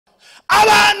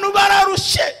abantu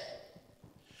bararushye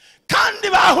kandi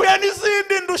bahuye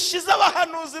n'izindi ndushyi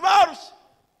z'abahanuzi barushye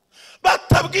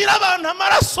batabwira abantu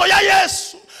amaraso ya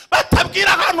Yesu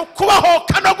batabwira ahantu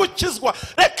kubahoka no gukizwa.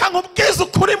 Reka nkubwize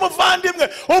ukuri muvandimwe,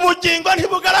 ubugingo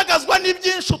ntibugaragazwa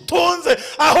n'ibyinshi utunze,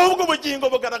 ahubwo ubugingo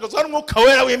bugaragazwa n'umwuka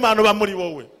wera w'Imana uba muri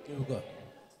wowe.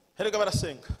 Herega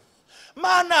barasenga,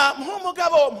 Mana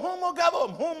nk'umugabo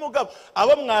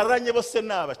abo mwaranye bose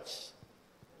nabaki.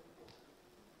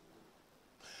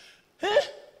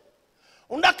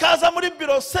 Undakaza muri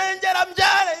biro sengera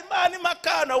mbyare Imana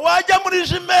imakana, wajya muri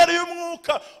jimeri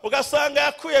y'umwuka ugasanga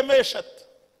yakuyemo eshatu.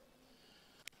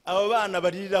 Abo bana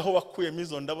bariraho wakuyemo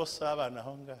izo ndabo s'abana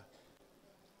aho ngaho.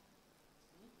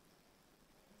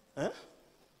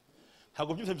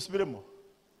 Ntabwo byose bisubiremo.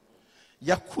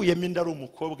 Yakuyemo inda ari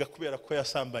umukobwa kubera ko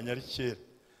yasambanye ari kera,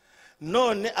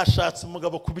 none ashatse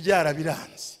umugabo kubyara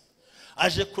biranze,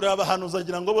 aje kureba abahanuzi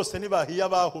agira ngo bose nibahiya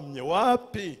bahumye.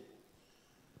 Wapi?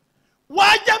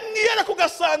 Wajya mwiyera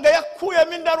kugasanga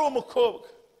yakuyemo inda ari umukobwa,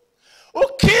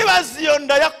 ukibaza iyo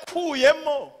nda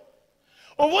yakuyemo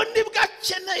ubundi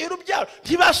bwakeneye urubyaro.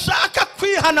 Ntibashaka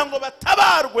kwihana ngo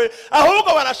batabarwe,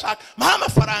 ahubwo barashaka mpa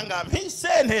amafaranga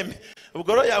mpisenteme.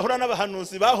 Ubwo rero yahura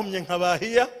n'abahanuzi bahumye nka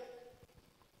bahiya,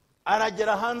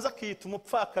 aragera hanze akita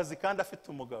umupfakazi kandi afite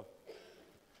umugabo.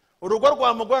 Urugo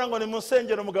rwamugora ngo ni mu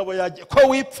nsengero, umugabo yagiye ko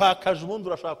wipfakaje ubundi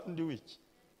urashaka undi wiki.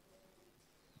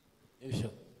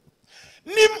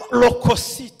 Ni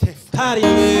lokosite hari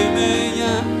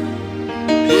bimenya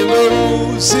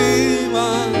ibuzima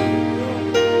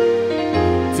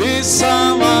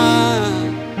visama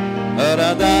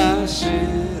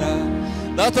aradashira.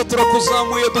 Data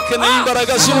turakuzamuye, dukeneye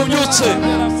imbaraga z'ububyutse.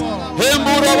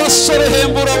 Hembura abasore,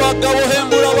 hembura abagabo,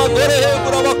 hembura abagore,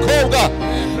 hembura abakobwa.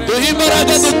 Duhe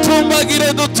imbaraga,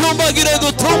 dutumbagire.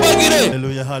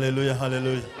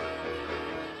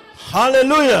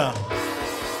 Haleluya.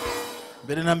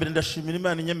 Mbere na mbere ndashimira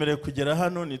Imana inyemereye kugera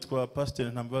hano. Nitwa Pst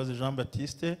Ntambabazi Jean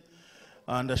Baptiste.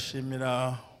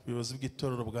 Ndashimira ubuyobozi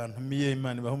bw'itorero bwantumiye.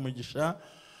 Imana ibahe umugisha.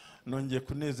 Nongeye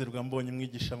kunezerwa mbonye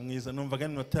mwigisha mwiza. Numvaga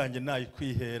n'inota yanjye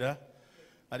nayikwihera,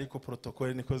 ariko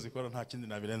protokole niko zikora, nta kindi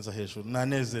nabirenza hejuru.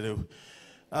 Nanezerewe.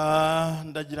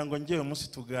 Ndagira ngo ngewe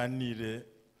umunsi tuganire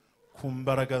ku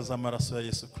mbaraga z'amaraso ya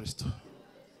Yesu Kristo.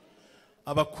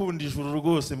 Abakunda ijuru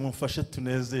rwose mumfashe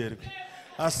tunezerwe.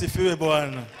 Asifiwe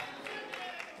Bwana.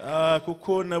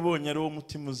 Kuko nabonye ari wo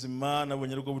mutima uzima,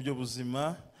 nabonye ari bwo buryo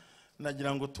buzima.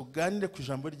 Nagira ngo tuganire ku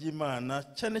ijambo ry'Imana,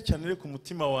 cyane cyane ku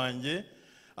mutima wanjye,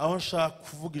 aho nshaka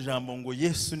kuvuga ijambo ngo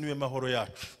Yesu niwe mahoro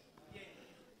yacu.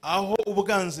 Aho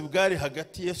ubwanzi bwari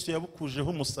hagati, Yesu yabukujeho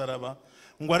umusaraba,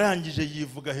 ngo arangije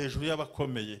yivuga hejuru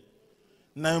y'abakomeye.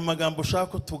 Nayo magambo ushaka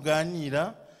ko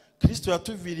tuganira. Kristo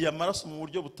yatuviriye amaraso mu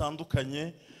buryo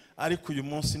butandukanye, ariko uyu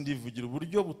munsi ndivugira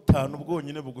uburyo butanu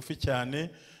bwonyine bugufi cyane,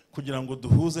 kugira ngo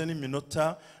duhuze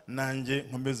n'iminota nanjye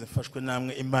nkomeze mfashwe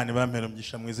namwe. Imana ibampere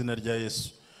umugisha mu izina rya Yesu.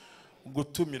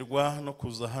 Gutumirwa no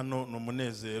kuza hano ni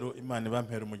umunezero. Imana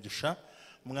ibampere umugisha.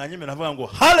 Mwanyemera avuga ngo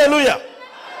haleluya.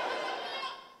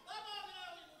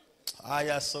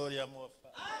 Aya sorry amofa.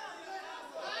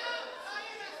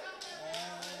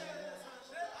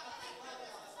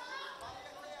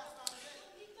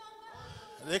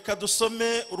 Reka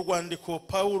dusome urwandiko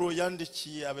Paulo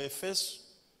yandikiye Abefeso.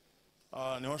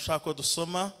 Niho nshaka ko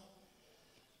dusoma.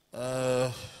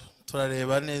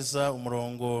 Turareba neza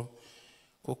umurongo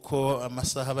kuko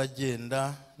amasaha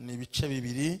bagenda, ni ibice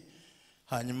bibiri.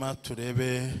 Hanyuma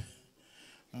turebe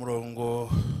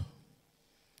umurongo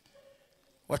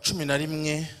wa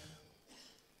 11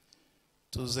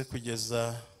 tuze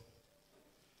kugeza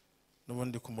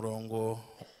n'ubundi ku murongo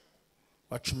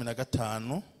wa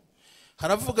 15.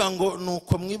 Haravuga ngo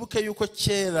nuko mwibuke yuko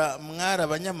kera mwari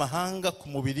abanyamahanga ku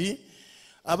mubiri,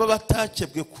 aba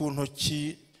batakebwe ku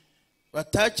ntoki,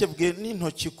 batakebwe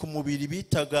n'intoki ku mubiri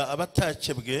bitaga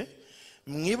abatakebwe.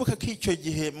 Mwibuke ko icyo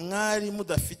gihe mwari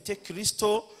mudafite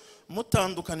Kristo,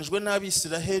 mutandukanijwe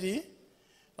n'Abisiraheli,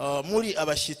 muri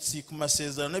abashyitsi ku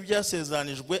masezerano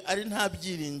byasezanijwe, ari nta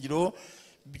byiringiro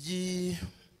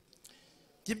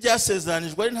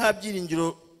by'ibyasezeranijwe, ari nta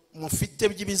byiringiro mufite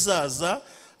by'ibizaza,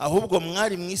 ahubwo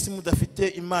mwari mu isi mudafite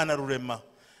Imana rurema.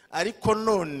 Ariko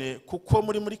none kuko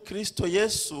muri Kristo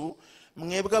Yesu,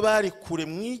 mwebwe abari kure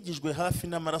mwigijwe hafi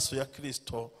n'amaraso ya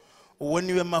Kristo. Uwo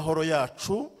niwe mahoro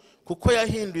yacu, kuko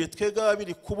yahinduye twebwe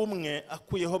ababiri kuba umwe,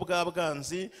 akuyeho bwa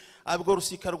bwanzi abwo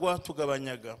rusika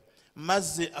rwatugabanyaga,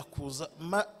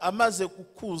 amaze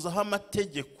gukuzaho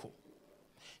amategeko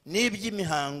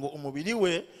n'iby'imihango umubiri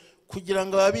we, kugira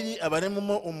ngo ababiri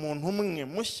abarememo umuntu umwe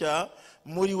mushya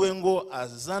muri we, ngo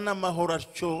azane amahoro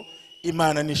atyo.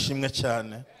 Imana nishimwe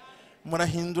cyane.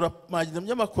 murahindura magana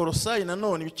by'amakorosayi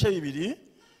nanone ibice bibiri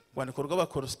kwandiko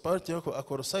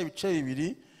rw'abakorosayi ibice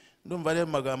bibiri ndumva ari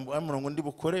magambo umurongo ndi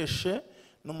bukoreshe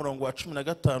n'umurongo wa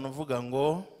 15 uvuga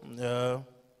ngo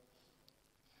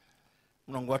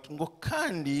ngo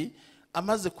kandi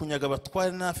amaze kunyaga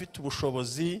abatware n'afite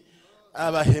ubushobozi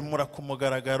abahemura ku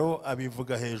mugaragaro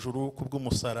abivuga hejuru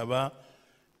kubw'umusaraba.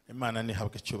 Imana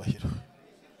nihabwe cyubahiro.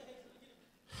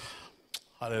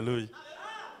 Haleluya.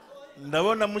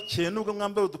 Ndabona mukeye nubwo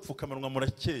mwambaye udupfukamunwa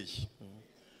murakeye.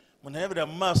 Munayabira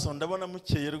mu maso ndabona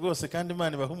mukeye rwose kandi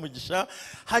Imana ibaha umugisha.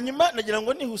 Hanyuma nagira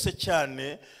ngo nihuse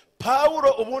cyane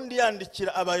Paulo ubundi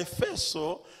yandikira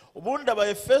Abaefeso, ubundi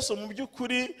Abaefeso mu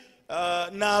by'ukuri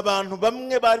ni abantu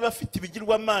bamwe bari bafite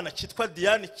ibigirwamana cyitwa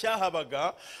Diane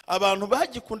cyahabaga, abantu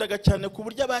bagikundaga cyane ku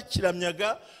buryo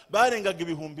abakiramyaga barengaga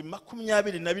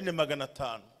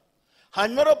 24,500.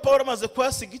 Hanyuma rero Paulo amaze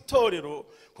kuhasiga itorero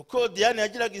kuko Diane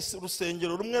yagiraga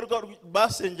urusengero rumwe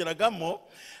basengeragamo.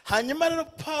 Hanyuma rero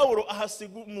Paulo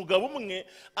ahasiga umugabo umwe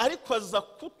ariko aza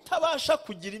kutabasha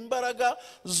kugira imbaraga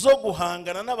zo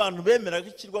guhangana n'abantu bemeraga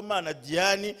ikirwamana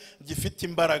Diane gifite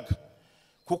imbaraga.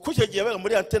 Kuko icyo gihe yabaga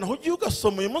muri antena ugiye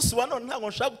ugasoma uyu munsi wa none ntabwo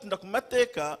nshaka gutinda ku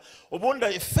mateka. Ubundi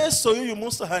Efeso y'uyu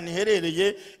munsi ahantu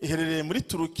iherereye muri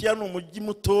Turukiya, ni umujyi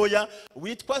mutoya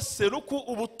witwa Seruku,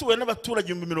 ubutuwe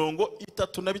n'abaturage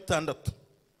 36,000.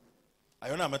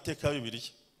 Ayo ni amateka ya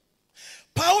Bibiliya.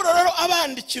 Paulo rero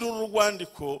abandikira uru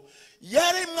rwandiko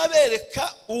yaremwe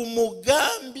abereka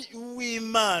umugambi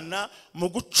w'Imana mu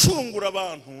gucungura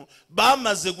abantu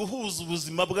bamaze guhuza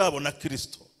ubuzima bwabo na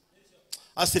Kristo.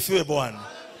 Asifiwe Bwana.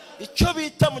 Icyo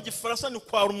bita mu gifaransa ni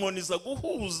kwarumoniza,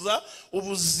 guhuza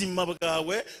ubuzima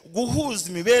bwawe, guhuza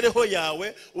imibereho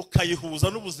yawe ukayihuza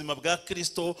n'ubuzima bwa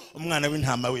Kristo umwana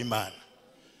w'intama w'Imana.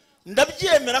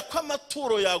 Ndabyemera ko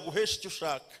amaturo yaguhesha icyo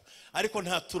ushaka ariko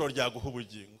nta turo ryaguha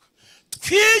ubugingo.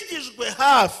 Twigijwe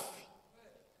hafi.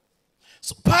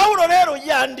 Paulo rero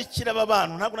yandikira aba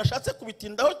bantu, ntabwo nashatse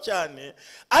kubitindaho cyane,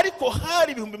 ariko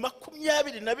hari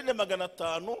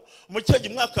 24,500 mu cyo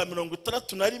mwaka wa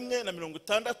 61 na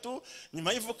 60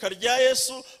 nyuma y'ivuka rya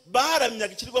Yesu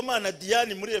baramyaga ikirwamana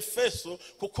Diane muri Efeso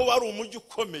kuko wari umujyi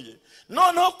ukomeye.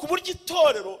 Noneho ku buryo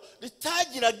itorero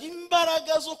litagiraga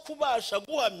imbaraga zo kubasha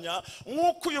guhamya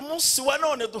nk'uko uyu munsi wa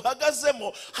none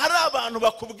duhagazemo. Hari abantu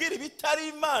bakubwira ibitari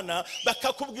Imana,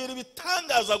 bakakubwira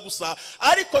ibitangaza gusa,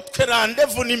 ariko twe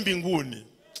randevu ni mbinguni.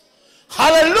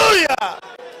 Haleluya.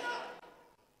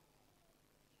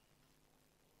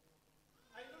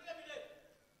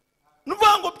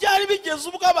 Nuvango byari bigeze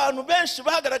ubwo abantu benshi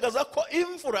bagaragaza ko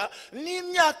imvura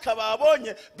n'imyaka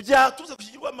babonye byatuze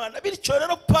kugirwamana. Bityo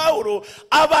rero Paulo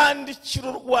abandikira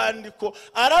urwandiko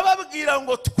arababwira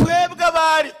ngo twebwe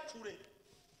abari kure,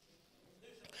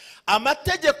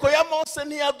 amategeko ya Mose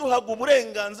ntiyaduhaga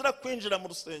uburenganzira kwinjira mu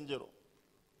rusengero.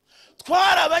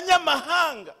 Twari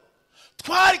abanyamahanga,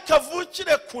 twari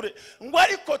kavukire kure, ngo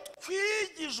ariko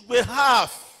twigijwe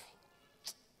hafi.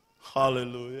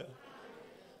 Haleluya.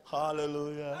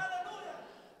 Haleluya.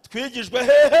 Twigijwe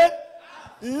hehe?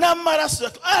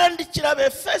 N'amaraso. Arandikira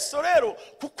Abefeso rero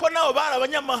kuko nabo bari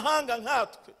abanyamahanga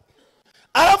nkatwe.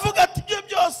 Aravuga ati ibyo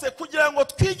byose kugira ngo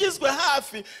twigizwe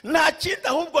hafi nta kindi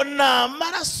ahubwo ni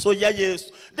amaraso ya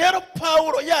Yesu. Rero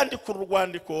Paulo yandika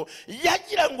urwandiko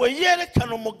yagira ngo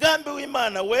yerekane umugambi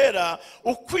w'Imana wera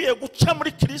ukwiye guca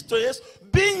muri Kristo Yesu,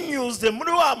 binyuze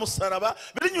muri wa musaraba,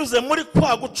 binyuze muri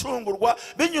kwa gucungurwa,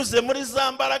 binyuze muri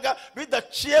za mbaraga,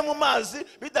 bidaciye mu mazi,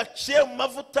 bidaciye mu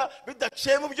mavuta,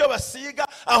 bidaciye mu byo basiga,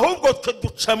 ahubwo twe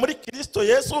duca muri Kristo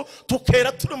Yesu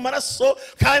tukera turi mu maraso.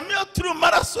 Kandi iyo turi mu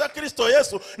maraso ya Kristo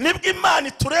Yesu nibwo Imana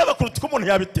itureba kuruta uko umuntu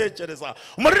yabitekereza.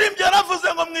 Umuririmbyi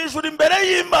yaravuze ngo mu ijuru imbere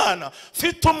y'Imana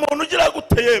mfite umuntu ugira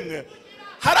gute yemwe.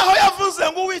 Hari aho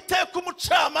yavuze ngo Uwiteka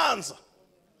umucamanza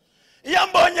iyo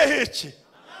mbonye iki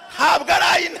ntabwo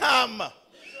ari intama.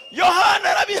 Yohana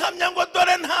arabihamya ngo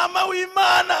dore ntama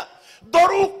w'Imana,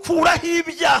 dore ukuraho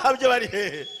ibyaha bye. Bari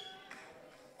hehe?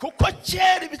 Kuko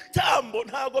kera ibitambo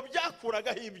ntabwo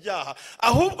byakuragaho ibyaha,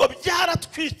 ahubwo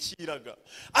byaratwikiraga.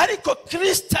 Ariko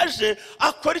Kristo aje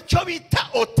akora icyo bita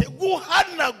ote,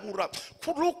 guhanagura,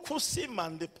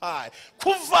 kurukusimandepaye,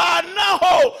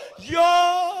 kuvanaho.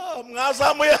 Yo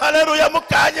mwazamuye haleluya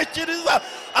mukanyikiriza.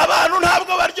 Abantu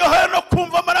ntabwo baryohewe no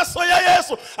kumva amaraso ya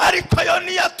Yesu, ariko yo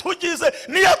niyatugize,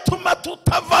 niyatuma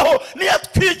tutavaho,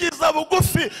 niyatwigiza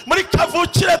bugufi. Muri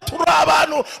kavukire turi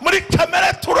abantu, muri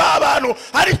kamere turi abantu,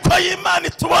 ariko Imana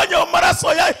itubonye mu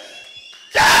maraso ya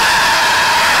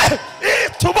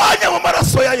itubonye mu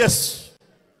maraso ya Yesu.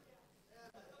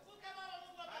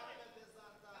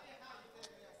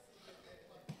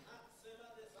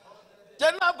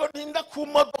 ntabwo ninda ku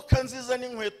modoka nziza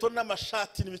n'inkweto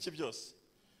n'amashati n'ibiki byose,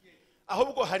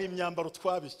 ahubwo hari imyambaro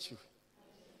twabikiwe.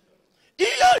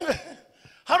 Iyo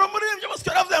hari umuririmbyi bose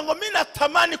yaravuze ngo mimi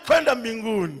natamani kwenda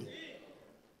mbinguni.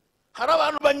 Hari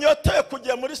abantu banyotewe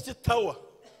kujya muri Pst Tower,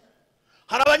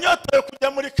 hari abanyotewe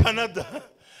kujya muri Canada,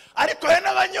 ariko hari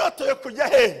n'abanyotewe kujya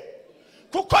he,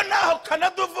 kuko naho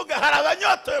Canada uvuga hari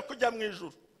abanyotewe kujya mu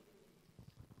ijuru.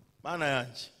 Mana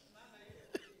yanjye.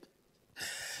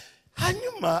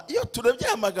 Hanyuma iyo turebye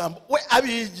amagambo we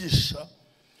abigisha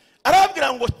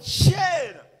arabwira ngo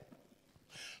kera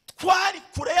twari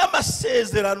kure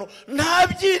y'amasezerano, nta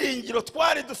byiringiro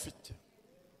twari dufite,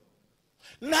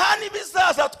 nta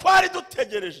nibizaza twari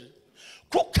dutegereje,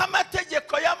 kuko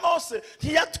amategeko ya Mose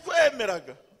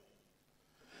ntiyatwemeraga.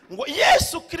 Ngo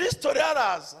Yesu Kristo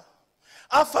yaraza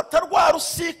afata rwa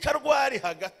rusika rwari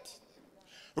hagati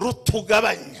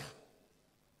rutugabanya.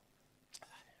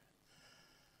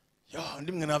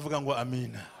 Ndimwe navuga ngo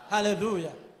amina.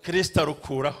 Hallelujah. Kristo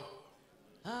arukuraho.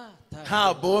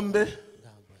 Nta bombe,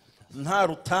 nta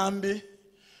rutambi,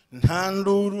 nta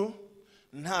nduru,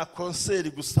 nta konseri,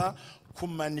 gusa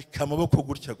kumanika amaboko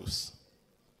gutya gusa.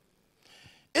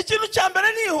 Ikintu cya mbere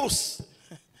nihuse,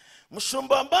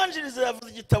 mushumba wambanjiriza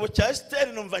yavuze igitabo cya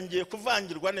Esteri, numva ngiye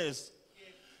kuvangirwa neza.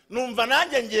 Numva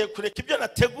nanjye ngiye kureka ibyo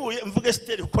nateguye mvuge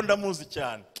Esteri kuko ndamuzi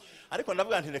cyane, ariko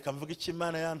ndavuga nti reka mvuge icyo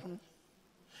Imana yantumye.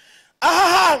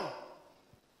 Aha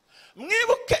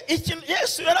mwibuke ikintu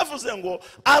Yesu yaravuze ngo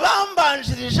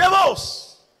abambanjirije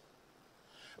bose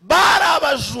bari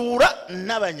abajura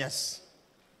n'abanyazi,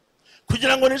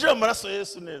 kugira ngo nije mu maraso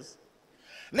Yesu neza.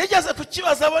 Nigeze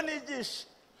kukibaza abo nigisha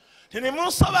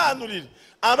ntimunsobanurire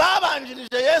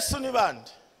ababanjirije Yesu ni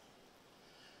bande.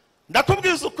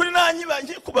 Ndakubwiza ukuri nanyiba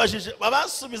nkikubajije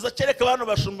abasubiza kereka abantu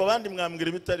bashumba abandi mwambwira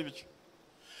ibitari byo.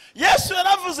 Yesu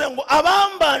yaravuze ngo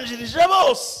abambanjirije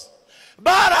bose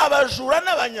bari abajura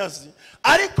n'abanyazi,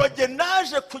 ariko jye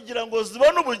naje kugira ngo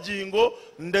zibone ubugingo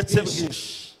ndetse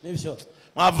bwinshi. Nibyo.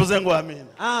 Mwavuze ngo amen.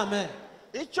 Amen.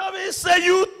 Icyo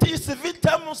bise utis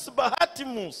vitamus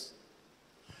bahatimus,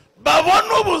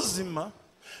 babona ubuzima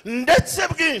ndetse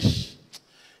bwinshi.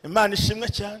 Imana ishimwe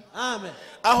cyane. Amen.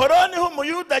 Aho rero niho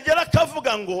umuyuda agera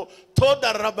akavuga ngo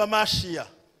toda rabamashiya,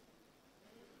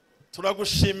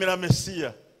 turagushimira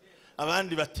Mesiya.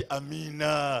 Abandi bati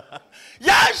amina.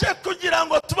 Yaje kugira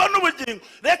ngo tubone ubugingo.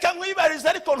 Reka nkwibarize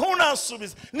ariko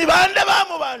ntunansubize, ni bande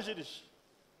bamubanjirije?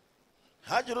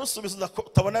 Hagira usubiza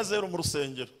utabona zero mu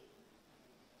rusengero.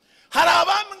 Hari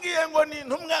abambwiye ngo ni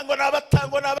ntumwa, ngo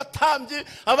nabatango nabatambyi,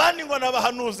 abandi ngo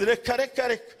nabahanuzi. Reka reka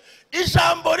reka,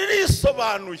 ijambo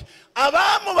ririsobanuye.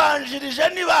 Abamubanjirije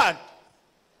ni bande?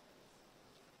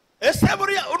 Ese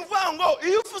buriya urvuga ngo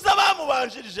iyo uvuze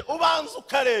abamubanjirije ubanza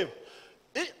ukareba.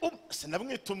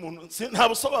 Sinabwita umuntu, nta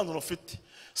busobanuro ufite.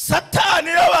 Satani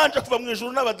yabanje kuva mu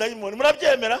ijuru n'abadayimoni,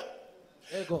 murabyemera?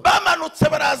 Bamanutse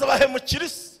baraza bahemukira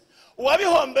isi.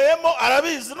 Uwabihombeyemo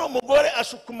arabizi, ni umugore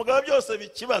ashuka umugabo, byose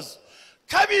bikibazo.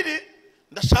 Kabiri,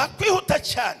 ndashaka kwihuta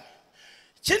cyane,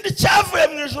 ikindi cyavuye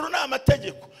mu ijuru ni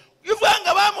amategeko.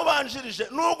 Ivanga bamubanjirije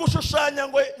ni ugushushanya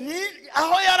ngo ni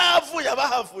aho yaravuye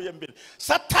abahavuye mbere.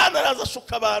 Satani araza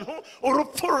ashuka abantu,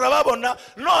 urupfu rurababona,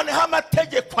 noneho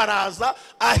amategeko araza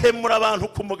ahemura abantu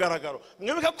ku mugaragaro.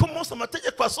 Mwibuke ko umunsi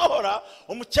amategeko asohora,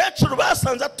 umukecuru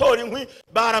basanze atora inkwi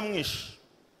baramwishe.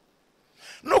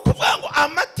 No kuvuga ngo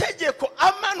amategeko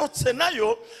amanutse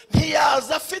nayo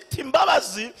ntiyaza afite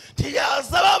imbabazi,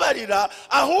 ntiyaza ababarira,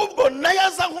 ahubwo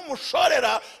nayaza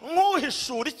nk'umushorera,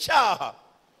 nk'uhishura icyaha.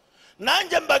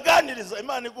 Nanjye mbaganiriza,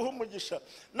 Imana iguha umugisha,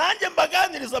 nanjye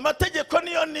mbaganiriza amategeko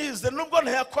niyo nize, nubwo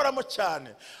ntayakoramo cyane,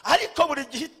 ariko buri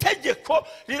gihe itegeko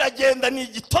riragenda ni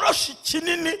igitoroshi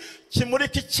kinini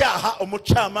kimurika icyaha,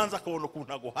 umucamanza akabona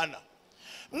ukuntu aguhana.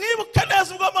 Mwibuka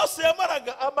neza ubwo Mose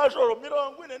yamaraga amajoro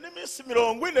 40 n'iminsi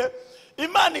 40,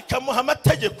 Imana ikamuha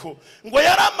amategeko ngo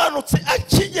yaramanutse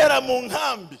akigera mu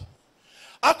nkambi.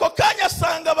 Ako kanya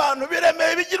asanga abantu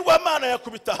biremeye bigirwamana,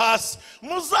 yakubita hasi.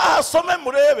 Muzahasome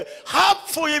murebe,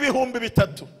 hapfuye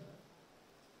 3,000.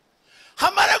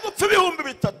 Hamare gupfa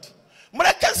 3,000.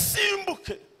 Mureke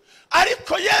simbuke.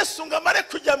 Ariko Yesu ngo amare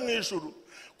kujya mu ijuru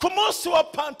ku munsi wa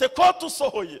Pentecote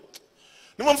usohoye.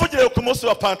 Nimumvugire ku munsi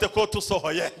wa Pentecote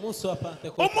usohoye.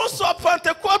 Umunsi wa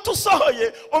Pentecote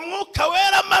usohoye, umwuka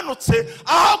wera amanutse,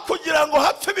 aho kugira ngo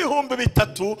hapfe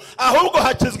 3,000, ahubwo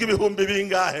hakizwe 1,000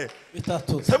 bingahe?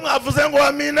 3. Se mwavuze ngo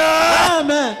amina.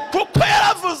 Amen. Kuko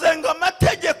yaravuze ngo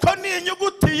amategeko ni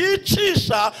inyuguti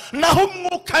yicisha, naho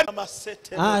umwuka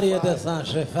amasete. Ariye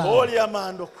desanje fa. Oli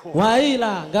amando ko.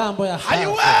 Waila ngambo ya hasi.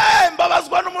 Ayiwe,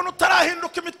 mbabazwa n'umuntu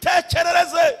utarahinduka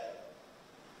imitekerereze.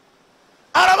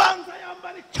 Arabanza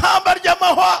yambara ikamba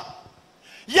ry'amahwa,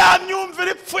 ya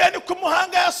myumvire ipfuye ni ku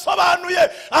muhanga yasobanuye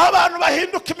aho abantu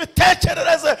bahinduka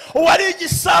imitekerereze. Uwari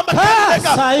igisamba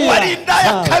akabireka, uwari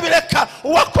indaya akabireka,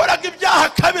 uwakoraga ibyaha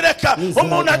akabireka,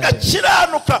 umuntu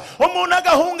agakiranuka, umuntu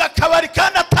agahunga akabari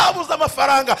kandi atabuze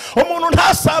amafaranga, umuntu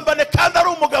ntasambane kandi ari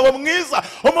umugabo mwiza,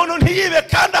 umuntu ntiyibe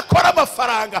kandi akora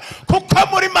amafaranga, kuko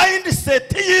muri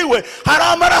mindset yiwe hari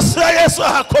amaraso ya Yesu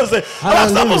yahakoze.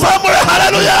 Abazamuzamure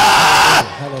haleluya.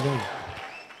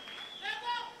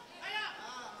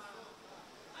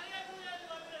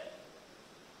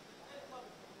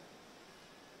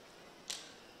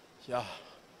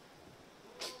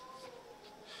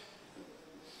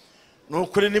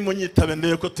 Nukuri nimunyitabe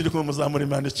ndeye ko turi kumuzamura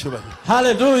Imana icyubahiro.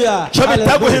 Haleluya. Cyo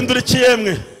bita guhindura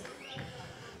ikiyemwe,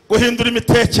 guhindura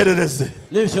imitekerereze.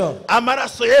 Nibyo.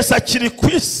 Amaraso Yesu akiri ku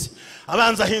isi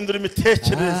abanza ahindura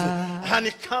imitekerereze. Hani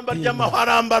ikamba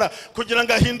ry'amahwarambara kugira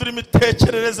ngo ahindure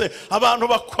imitekerereze, abantu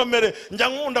bakomere. Njya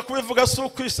nkunda kubivuga si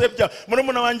ukwisebya.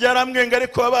 Murumuna wanjye yaramwenga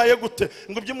ariko wabaye gute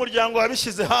ngo iby'umuryango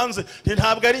wabishyize hanze.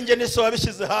 Ntabwo ari njye niso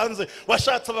wabishyize hanze,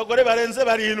 washatse abagore barenze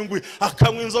 7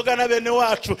 akanywa inzoga na bene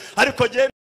wacu, ariko je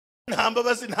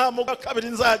ntambabazi nta muga kabiri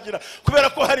nzagira kubera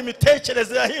ko hari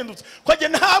imitekerereze yahindutse. Ko je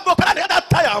ntabwo kandi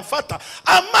data yamfata.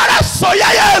 Amaraso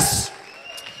ya Yesu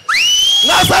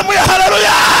nazamuye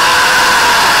haleluya.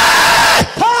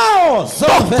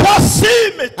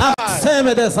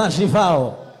 Akseme de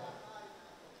Sanchivao.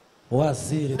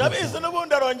 Waziri. Ndabizi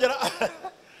n'ubundi arongera.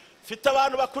 Fite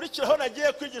abantu bakurikiraho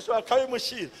nagiye kwigisha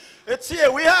bakabimushyira. Etsiye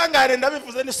wihangane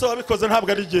ndabivuze ni so wabikoze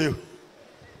ntabwo ari jewe.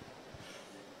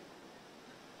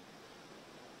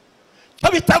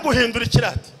 Cyo bita guhindura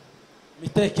ikirati.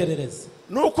 Mitekerereze.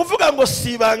 Nukuvuga ngo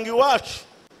sibanga iwacu.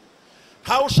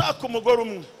 Nta ushaka umugore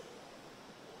umwe.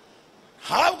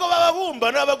 Habwo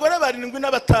bababumba n'abagore 7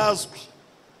 n'abatazwi.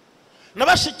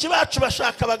 Nabashiki bacu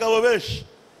bashaka abagabo benshi.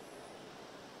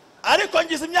 Ariko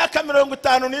ngize imyaka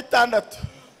 56.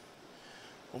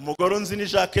 Umugore unzi ni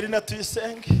Jacqueline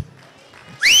Tuyisenge.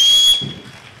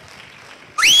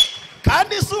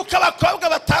 Kandi suka abakobwa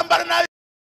batambara nabi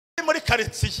muri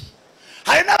karitsiye.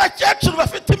 Hari n'abakecuru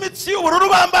bafite imitsi y'ubururu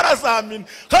bambara zamina.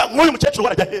 Nk'uyu mukecuru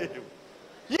warajya hehe?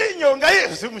 Yinyonga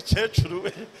yeze umukecuru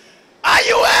we.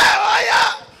 Ayiwe oya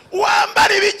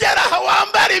wambara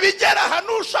ibigeraha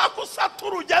nushaka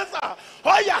usatura ugeza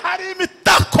hoya hari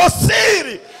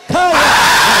imitakosiri.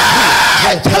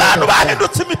 Abantu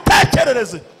bahindutse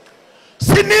imitekerereze.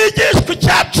 Sinigishwe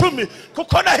icya 10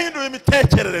 kuko nahinduye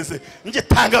imitekerereze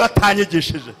ngitanga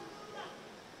batanyigishije.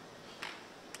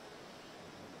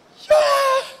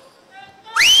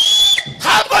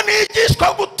 Ntabwo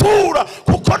nigishwa gutura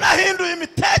kuko nahinduye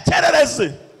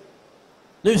imitekerereze.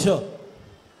 Nibyo.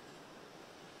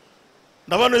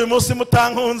 Ndabona uyu munsi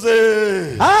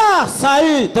mutankunze.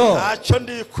 Saido. Ntacyo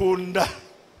ndikunda.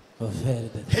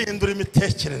 Hindura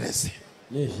imitekerereze.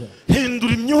 Nibyo.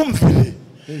 Hindura imyumvire.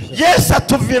 Yesu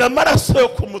atuvira amaraso yo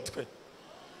ku mutwe.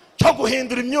 Cyo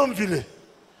guhindura imyumvire.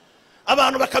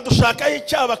 Abantu bakadushakaho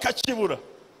icyaha bakakibura.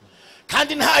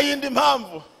 Kandi nta yindi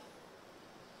mpamvu.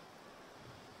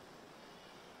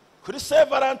 Kuri Saint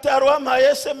Valentin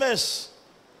wampaye SMS.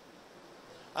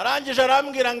 Arangije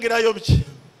arambwira ngo irayobye.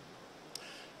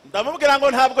 Ndamubwira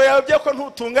ngo ntabwo yayobye ko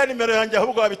ntutunga nimero yanjye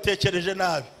ahubwo wabitekereje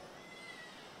nabi.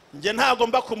 Nge ntago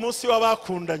mba ku munsi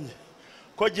w'abakundanye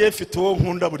ko giye mfite uwo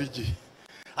nkunda buri gihe.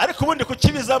 Ariko ubundi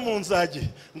kukibiza mu nzage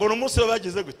ngo n'umunsi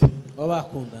wabagize gute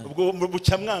wabakundanye. Ubwo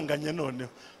bucya mwanganye noneho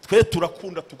twe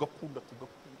turakunda tugakunda.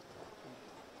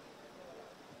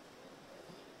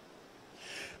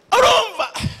 Urumva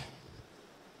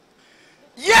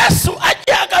Yesu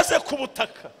agihagaze ku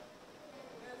butaka.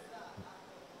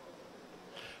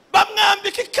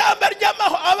 Bamwambika ikamba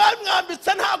ry'amaho,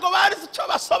 abamwambitse ntago bari icyo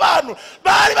basobanura,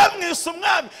 bari bamwise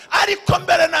umwami. Ariko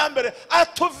mbere na mbere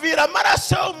atuvira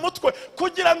amaraso y'umutwe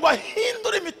kugira ngo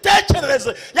ahindure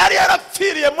imitekerereze. Yari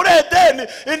yarapfiriye muri Edeni,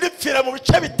 indi pfira mu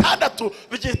bice 6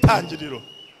 by'itangiriro.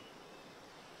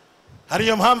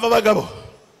 Ariyo mpamvu abagabo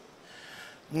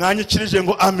mwanyikirije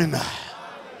ngo amina.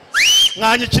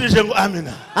 Mwanyikirije ngo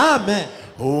amina. Amen.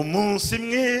 Umunsi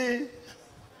mwe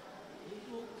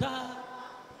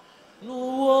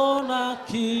nuona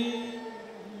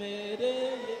kimereye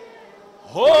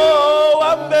ho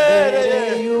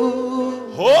wambereye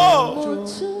ho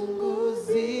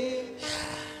mucunguzi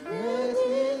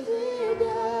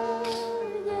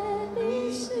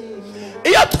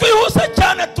iyo twihuse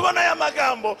cyane tubona aya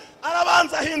magambo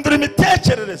arabanza ahindura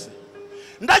imitekerereze.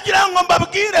 ndagira ngo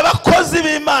mbabwire bakozi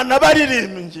b'Imana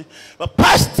baririmbyi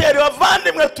bapasiteri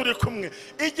bavandimwe turi kumwe,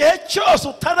 igihe cyose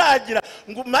utaragira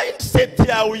ngo mindset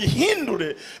yawe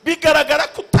uyihindure, bigaragara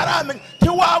ko utaramenya.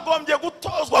 Ntiwagombye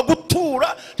gutozwa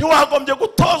gutura, ntiwagombye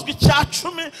gutozwa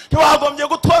icyacumi, ntiwagombye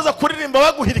gutoza kuririmba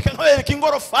baguhirika nk'abereka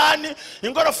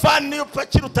ingorofani niyo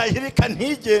upakira utayihirika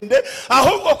ntigende,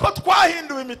 ahubwo ko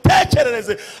twahinduwe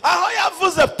imitekerereze. Aho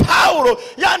yavuze Pawulo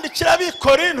yandikira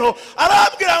ab'Ikorinto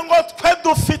arababwira ngo twe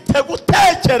dufite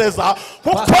gutekereza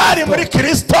kuko ari muri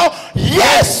Kristo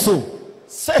Yesu.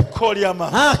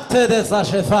 Sekoriama acte des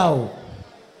achevaux.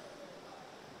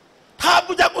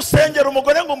 Ntabwo ujya gusengera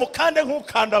umugore ngo umukande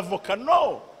nk'ukanda avoka,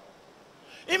 no.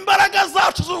 Imbaraga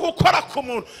zacu zo gukora ku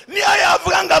muntu niyo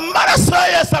yavuga ngo amaraso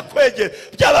ya Yesu akwegere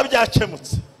byaba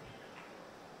byakemutse.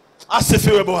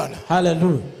 Asifiwe Bwana.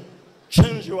 Hallelujah.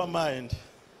 Change your mind.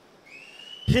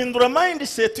 Hindura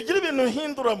mindset, tugira ibintu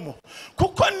hinduramo.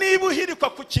 Kuko niba uhirikwa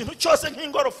ku kintu cyose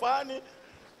nk'ingorofani,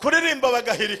 kuririmba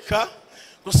bagahirika,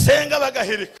 gusenga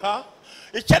bagahirika,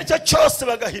 icyaricyo cyose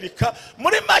bagahirika,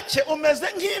 muri make umeze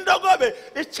nk'indogobe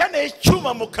ikeneye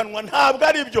icyuma mu kanwa. Ntabwo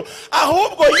ari byo,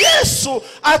 ahubwo Yesu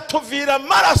atuvira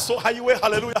amaraso. Hayiwe,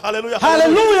 haleluya haleluya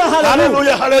Hallelujah,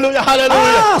 haleluya haleluya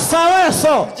haleluya.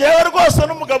 Saweso. Jewe rwose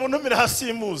n'umugabo ntumira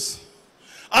hasi muzi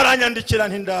aranyandikira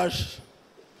nti ndaje,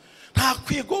 nta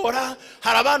kwigora.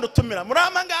 Hari abandi utumira muri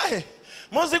amangahe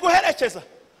muzi guherekeza,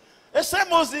 ese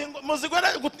muzi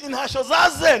intasho za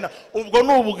Zena. Ubwo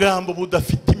ni ubugambo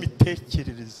budafite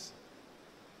imitekerereze.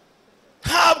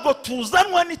 Ntabwo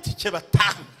tuzanwa n'itike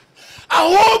batanga,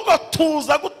 ahubwo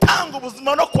tuza gutanga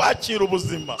ubuzima no kwakira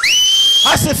ubuzima.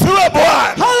 Asifiwe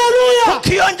Bwana. Hallelujah.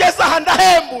 Ukiyongeza aha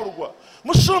ndahemburwa,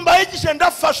 mushumba yigishe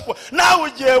ndafashwa, nawe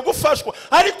ugiye gufashwa.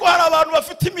 Ariko hari abantu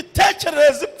bafite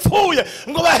imitekerereze ipfuye,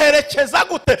 ngo baherekeza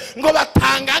gute, ngo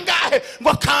batanga ngahe,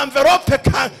 ngo kamverope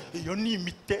ka. Iyo ni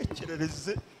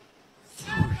imitekerereze.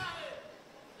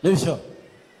 Ibibyo.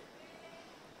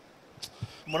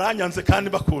 Muranyanze kandi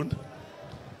bakunda.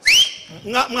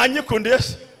 Mwanyikundiye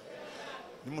se?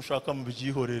 Nimushaka mu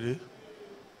byihorere.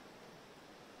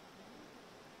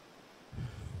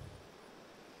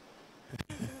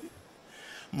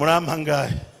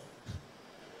 Murampangaye.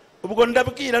 Ubwo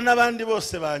ndabwira n'abandi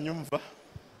bose banyumva.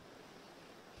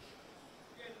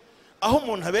 Aho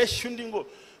umuntu abeshya undi ngo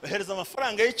bahereza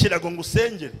amafaranga y'ikirago ngo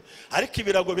usengere, ariko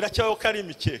ibirago biracyaho ko ari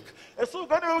imikeka. Ese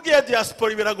ubwo niba ubwiye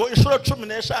diaspora ibirago inshuro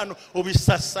 15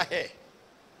 ubisasa he?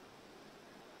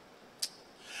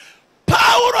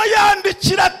 Pawulo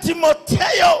yandikira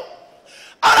Timoteyo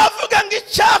aravuga ngo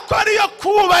icyako ariyo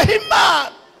kubaha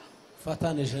Imana.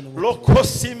 Fatanije n'umutima.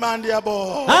 Lokosimandi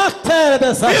yabo. Acte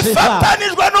des achevaux.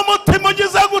 Bifatanijwe n'umutima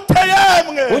ugize gute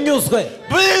yemwe? Unyuzwe.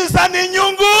 Bizana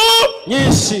inyungu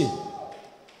nyinshi.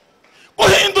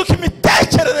 Guhinduka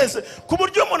imitekerereze ku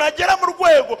buryo umuntu agera mu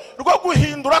rwego rwo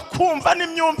guhindura kumva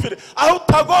n'imyumvire aho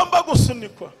utagomba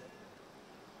gusunikwa.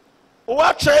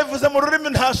 Uwacu yavuze mu rurimi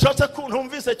ntashatse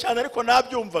kuntumvise cyane ariko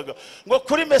nabyumvaga ngo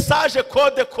kuri message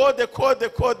code.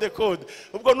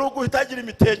 Ubwo nuko uhitagira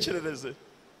imitekerereze.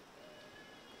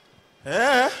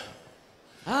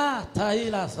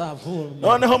 Tayira savuru.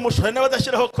 Noneho mushore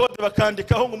n'abadashyiraho code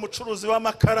bakandikaho ngo umucuruzi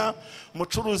w'amakara,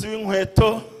 umucuruzi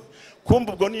w'inkweto.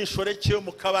 Kumva ubwo nishorekeye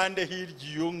mu kabande hirya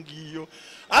iyo ngiyo.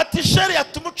 Ati sheri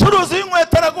ati umucuruzi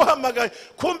w'inkweto araguhamagaye,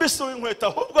 kumva isi w'inkweto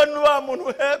ahubwo ni wa muntu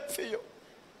hepfiyo.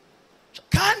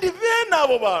 Kandi bene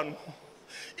abo bantu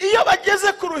iyo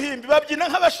bageze ku ruhimbi babyina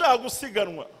nk'abashaka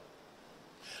gusiganwa.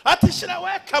 Ati shira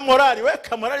we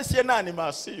kamorari siye na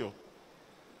animasiyo.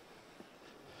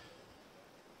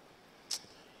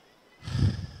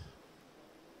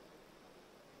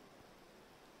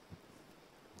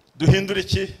 Duhindura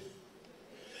iki?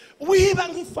 Wiba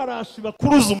nk'ifarashi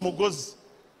bakuruza umugozi,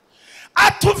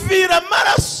 atuvira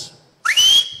amaraso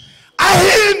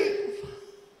ahinda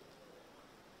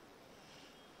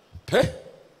pe.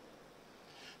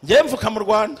 Ngiye mvuka mu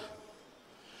Rwanda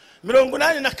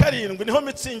 87 niho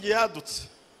mitsingi yadutse,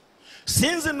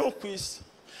 sinzi n'ukwisa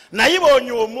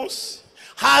nayibonye uwo munsi,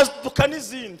 haduka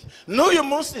n'izindi n'uyu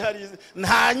munsi hari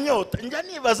nta nyota. Njya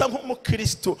nibaza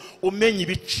nk'umukristo umenya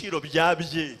ibiciro bya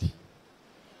byeri,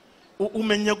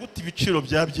 umenya gute ibiciro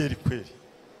bya byeri kweri?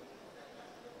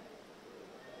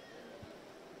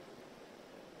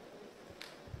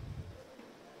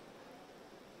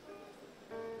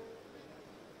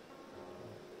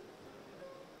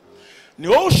 Ni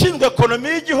wowe ushinzwe ekonomi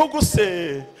y'igihugu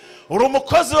se? Uri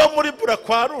umukozi wo muri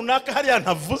kwa runaka hariya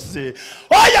ntavuze?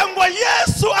 Oya, ngo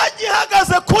Yesu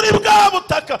agihagaze kuri bwa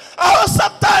butaka aho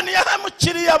Satani yahemukiye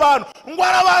yakiriye abantu ngo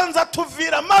arabanza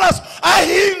tuvira amaraso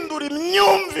ahindura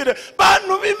imyumvire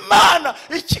bantu b'Imana.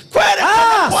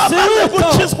 Ikikwerekana ko amaze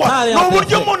gukizwa ni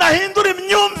uburyo umuntu ahindura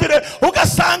imyumvire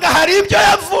ugasanga hari ibyo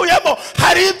yavuyemo,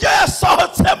 hari ibyo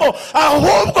yasohotsemo,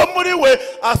 ahubwo muri we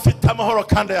afite amahoro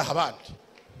kandi ayaha abandi.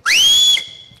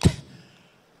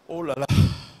 Oh la la.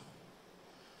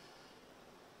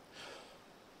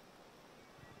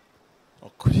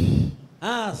 Okuri.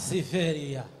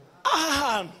 Siveria.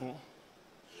 Ahantu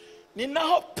ni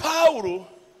naho Paulo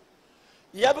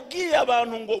yabwiye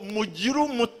abantu ngo mugire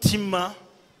umutima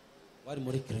wari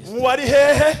muri Kristo. Wari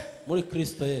hehe? Muri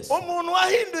Kristo Yesu. Umuntu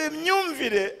wahinduye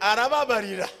imyumvire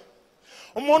arababarira.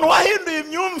 Umuntu wahinduye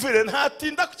imyumvire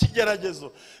ntatinda ku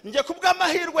kigeragezo. Ngiye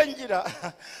kubw'amahirwe ngira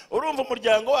urumva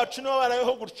umuryango wacu niwo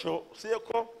barayeho gutyo, siye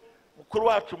ko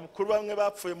mukuru bamwe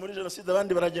bapfuye muri jenoside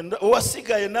abandi baragenda,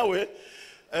 uwasigaye nawe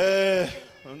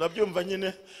ndabyumva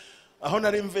nyine. Aho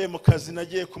nari mvuye mu kazi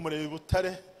nagiye kumureba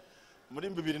Butare muri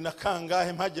 2000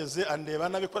 kangahe, mpageze andeba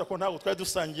nabikora ko ntabwo twari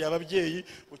dusangiye ababyeyi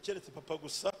ukeretse papa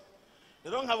gusa.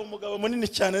 Rero nkaba umugabo munini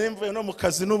cyane nimvuye no mu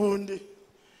kazi n'ubundi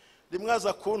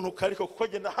rimwaza kuntuka, ariko kuko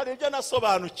genda hari ibyo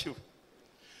nasobanukiwe.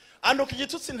 Anduka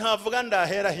igitutsi ntavuga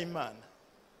ndaheraho Imana.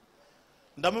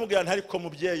 Ndamubwira ntari ko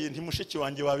mubyeyi ntimushiki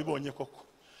wanjye wabibonye koko.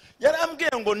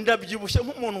 Yarambwiye ngo ndabyibushye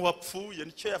nk'umuntu wapfuye,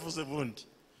 nicyo yavuze bundi.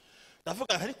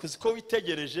 Ndavuga ntari kuzi ko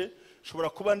witegereje shobora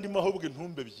kuba ndimo ahubwo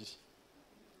intumbe ebyiri.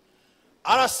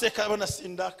 Araseka abona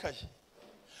sindakaye.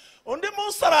 Undi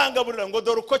munsi arangaburira ngo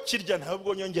dore uko kirya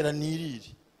ntabwo nyongera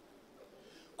niriri,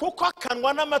 kuko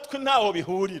akanwa n'amatwi ntaho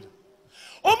bihurira.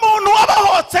 Umuntu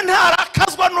wabahotse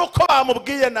ntarakazwa nuko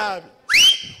bamubwiye nabi.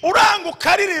 Uranga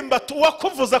ukaririmba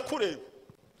tuwakuvuza kureba,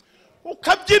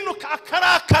 ukabyinuka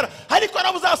akarakara, ariko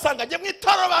arabuzasanga nge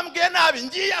mwitoro bambwiye nabi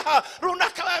ngiye aha,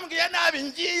 runaka bambwiye nabi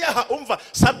ngiye aha. Umva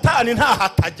Satani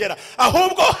ntahatagera,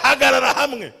 ahubwo hagarara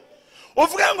hamwe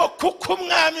uvuge ngo kuko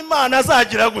Umwami Imana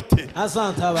azagira gute,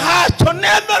 ntacyo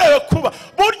nemerewe kuba.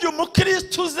 Burya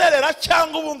umukristo uzerera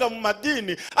cyangwa ubunga mu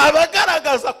madini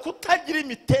abagaragaza kutagira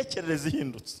imitekerereze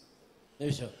ihindutse.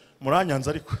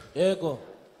 Muranyanza ariko yego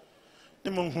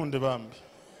nimunkunde bambi,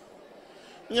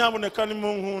 nyabuneka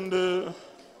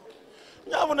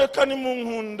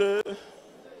nimunkunde,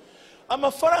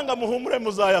 amafaranga muhumure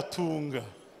muzayatunga.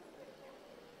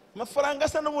 Amafaranga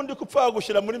asa n'ubundi kupfa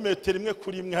gushyira muri metero imwe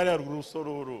kuri imwe hari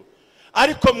urusororo,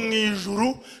 ariko mu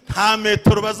ijuru nta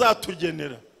metero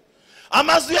bazatugenera.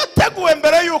 Amazu yateguwe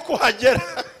mbere yuko uhagera.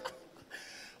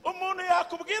 Umuntu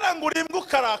yakubwira ngo urimbwe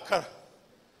ukarakara,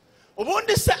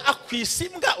 ubundi se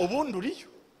akwisimbwa, ubundi uriyo.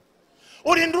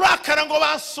 Urinda urakara ngo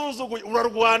basuzuguye,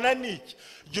 urarwana n'iki?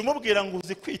 Jya umubwira ngo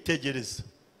uzi kwitegereza.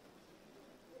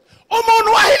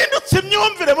 Umuntu wahindutse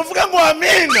imyumvire muvuga ngo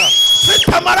amina,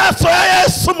 fite amaraso ya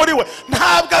Yesu muri we,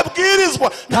 ntabwo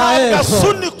abwirizwa, ntabwo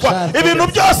asunikwa, ibintu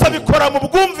byose abikora mu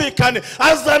bwumvikane.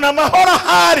 Azana amahoro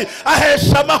ahari,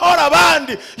 ahesha amahoro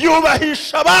abandi,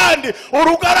 yubahisha abandi,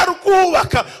 urugara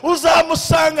rwubaka.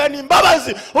 Uzamusangana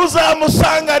imbabazi,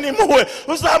 uzamusangana impuhwe,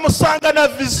 uzamusangana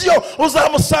viziyo,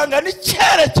 uzamusangana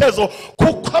icyerekezo,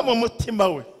 kuko mu mutima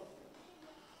we.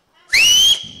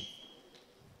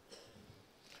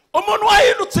 Umuntu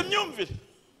wahindutse imyumvire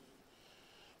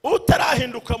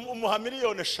utarahinduka umuha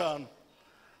miliyoni 5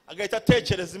 agahita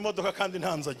atekereza imodoka kandi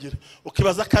ntanzagira,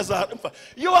 ukibaza kazamva.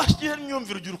 Iyo washyira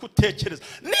imyumvire ugira uko utekereza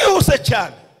nihuse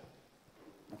cyane.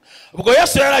 Ubwo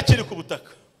Yesu yari akiri ku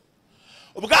butaka.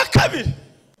 Ubwa kabiri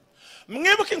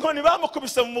mwibuka inkoni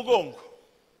bamukubise mu mugongo,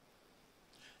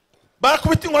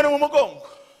 barakubita inkoni mu mugongo.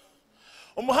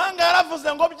 Umuhanga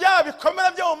yaravuze ngo bya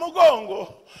bikomere byo mu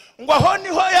mugongo ngo aho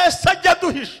niho Yesu ajya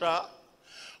duhisha,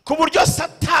 ku buryo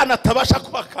Satani atabasha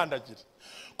kubakandagira.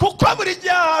 Kuko buri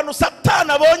gihe ahantu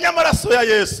Satani abonye amaraso ya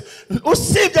Yesu,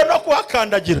 usibye no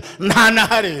kuhakandagira nta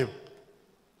nahareba.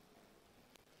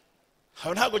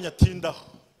 Aho ntago nyatindaho.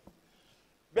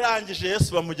 Birangije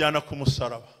Yesu bamujyana ku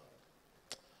musaraba.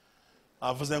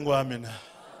 Avuze ngo amina.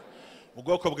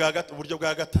 Uburyo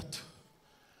bwa gatatu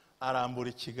arambura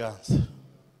ikiganza.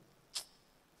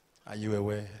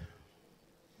 Ayiwewe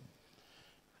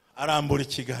arambura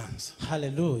ikiganza.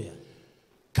 Haleluya.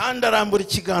 Kandi arambura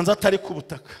ikiganza atari ku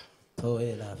butaka.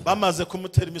 Bamaze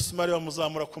kumutera imisumari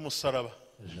bamuzamura ku musaraba,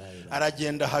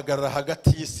 aragenda ahagarara hagati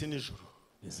y'isi n'ijuru.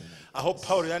 Aho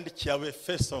Paulo yandikiye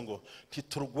Abefeso ngo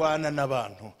titurwana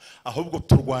n'abantu, ahubwo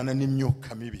turwana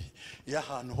n'imyuka mibi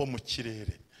y'ahantu ho mu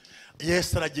kirere.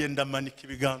 Yesu aragenda amanika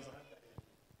ibiganza.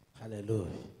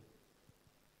 Haleluya.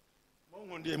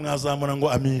 Mungundiye mwazamura ngo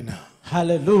amina.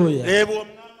 Haleluya. Reba uwo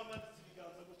mwami amanitse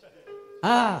ibiganza guca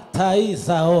hejuru.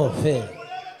 Taisa ofe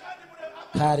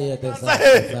kariye desa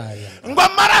ngo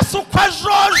amaraso kwa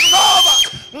jojoba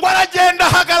ngo aragenda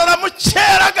ahagarara mu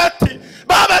cyeragati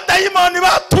babadayimoni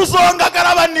batuzongaga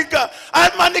arabaniga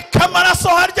amanika amaraso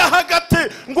harya hagati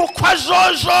ngo uko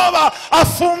ajojoba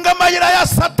afunga amayira ya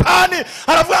satani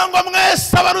aravuga ngo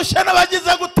mwese abarushye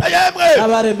n'abagize gute yemwe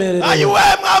ayiwe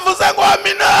mwavuze ngo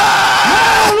amina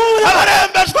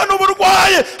abarembejwe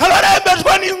n'uburwayi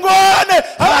abarembejwe n'ingorane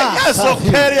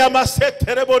abanyazokeri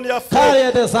amasetere boni ya fo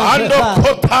ando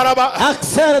kotaraba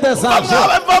Accès des anges.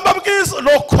 mvamba bwiza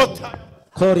no kota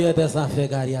Courrier des enfers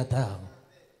Gariata.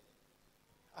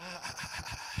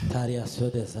 Tariation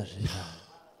des anges.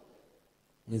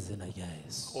 N'izina rya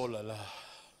Yesu. oh la la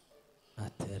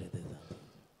Atere des anges.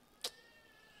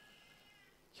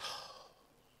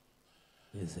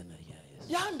 N'izina rya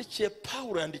Yesu. yandikiye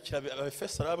Pawulo yandikira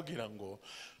Abefeso arababwira ngo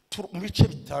mu bice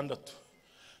bitandatu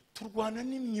turwana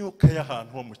n'imyuka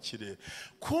y'ahantu ho mu kirere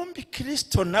kumbi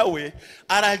Kristo nawe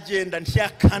aragenda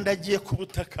ntiyakandagiye ku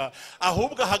butaka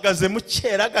ahubwo ahagaze mu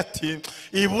cyeragati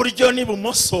iburyo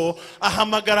n'ibumoso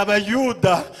ahamagara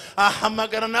abayuda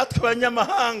ahamagara natwe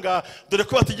abanyamahanga dore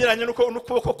ko batugeranye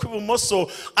n'ukuboko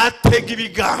kw'ibumoso atega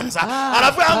ibiganza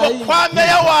aravuga ngo kwa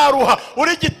meya waruha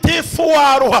uri gitifu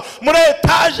waruha muri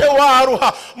etaje waruha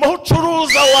mu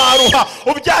ucuruza waruha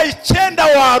ubyaye 9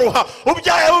 waruha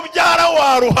ubyaye ubyara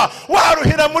waruha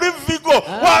waruhira muri vigo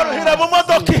waruhira mu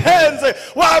modoka ihenze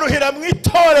waruhira mu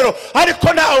itorero ariko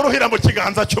ntawe uruhira mu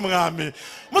kiganza cy'umwami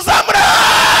muzamure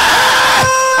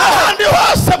abandi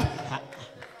bose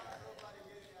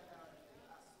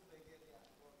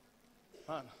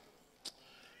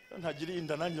ntagiri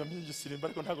inda nanjye mbyigisirimba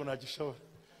ariko ntago nagishobora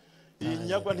iyi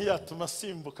nyagwa ntiyatuma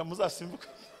simbuka muzasimbuka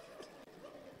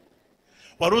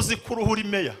waruzi ko uruhuri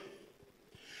meya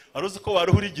waruzi ko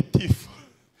waruhuri gitifu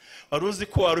waruzi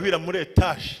ko waruhira muri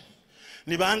etaje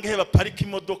ni bangahe baparika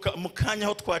imodoka mu kanya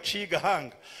aho twaciye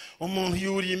igahanga umuntu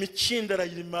yuriye imikindo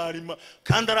arayirimarima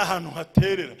kandi ari ahantu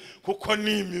haterera kuko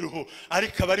ni imiruho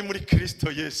ariko abari muri Kristo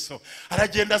Yesu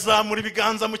aragenda azamura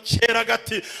ibiganza mu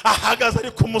cyeragati ahagaze ari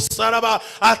ku musaraba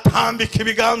atambika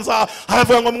ibiganza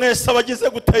aravuga ngo mwese abagize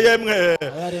gute yemwe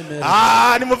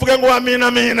nimuvuge ngo amina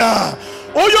amina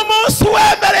uyu munsi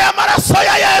wemereye amaraso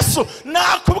ya Yesu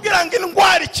nakubwira ngo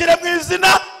indwara ikire mu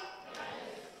izina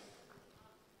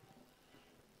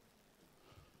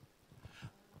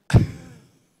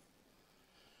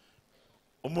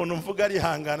umuntu mvuga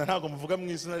arihangana ntago muvuga mu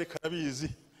izina ariko abizi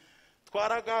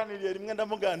twaraganiriye rimwe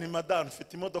ndamugana madame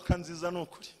ufite imodoka nziza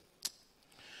n'ukuri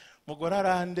mugore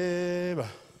arandeba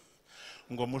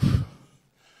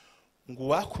ngo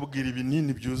wakubwira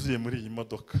ibinini byuzuye muri iyi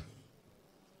modoka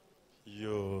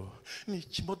yo ni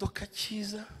ikimodoka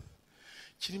cyiza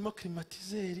kirimo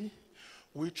klimatizeri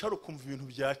wicara ukumva ibintu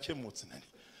byakemutse nani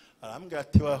arambwira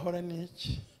ati wahora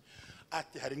niki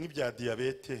ati hari nk'ibya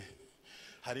diabete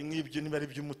hari nk'ibyo niba ari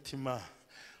by'umutima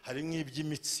hari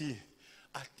nk'iby'imitsi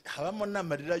habamo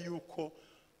n'amarira yuko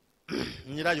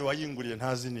nyirayo wayinguriye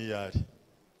ntazi niyari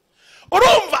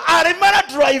urumva arimo ara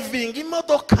driving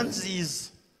imodoka nziza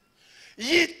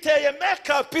yiteye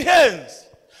makeup ihenze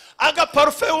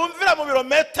agaparufe wumvira mu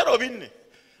birometero 4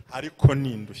 ariko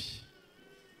nindushye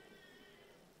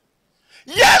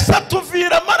Yesu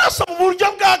atuvira amaraso mu buryo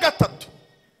bwa gatatu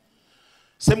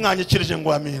se mwanyikirije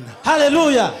ngo amina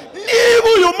Hallelujah. niba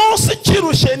uyu munsi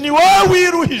kirushye ni wowe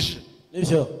wiruhije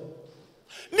Nibyo.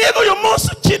 niba uyu munsi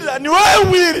ukirira ni wowe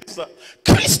wiriza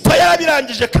Kristo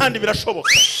yarabirangije kandi birashoboka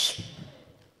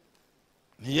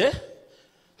niye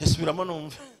esubiramo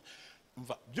numva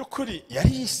byukuri yari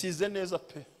yisize neza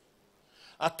pe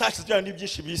atashyize bya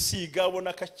n'ibyinshi bisiga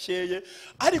ubona kakeye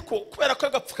ariko kubera ko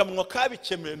agapfukamunwa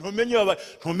kabikemeye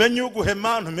ntumenye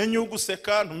uguhema ntumenye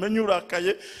uguseka ntumenye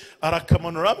urakaye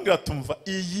arakamanura ambwira tumva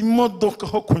iyi modoka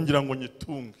ho kungira ngo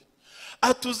nyitunge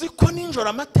atuzi ko ninjoro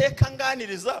amateka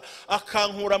nganiriza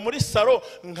akankura muri salo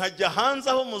nkajya hanze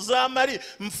aho muzamari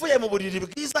mvuye mu buriri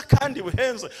bwiza kandi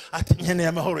buhenze ati nkeneye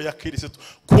amahoro ya Kristo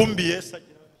kumbi Yesu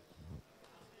agira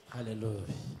Hallelujah.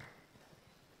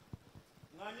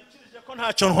 ko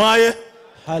ntacyo ntwaye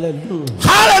Hallelujah.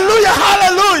 haleluya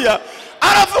haleluya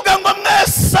aravuga ngo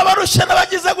mwese abarushye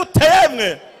n'abagize gute yemwe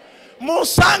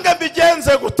musange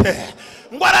mbigenze gute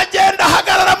ngo aragenda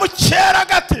ahagarara mu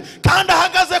cyeragati kandi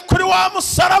ahagaze kuri wa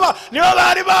musaraba niyo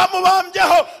bari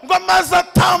bamubambyeho ngo maze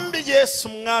atambi Yesu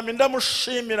umwami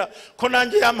ndamushimira ko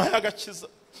nanjye yampaye agakiza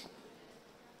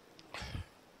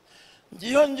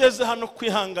ngiyo ngeze hano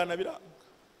kwihangana biranga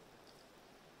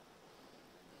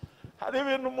hari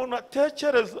ibintu umuntu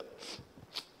atekereza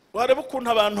wareba ukuntu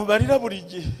abantu barira buri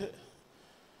gihe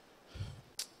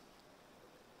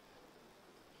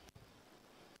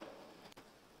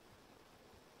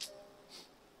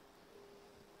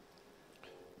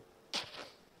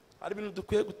hari ibintu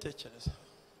dukwiye gutekereza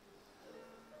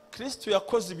Kristo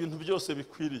yakoze ibintu byose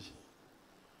bikwiriye.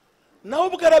 Nawe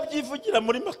ubwo arabyivugira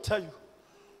muri Matayo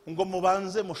ngo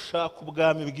mubanze mushaka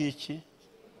ubwami bw'iki,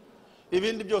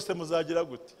 ibindi byose muzagira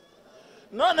gute.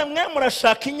 None mwe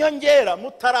murashaka inyongera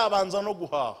mutarabanza no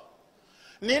guhaha.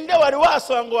 Ninde wari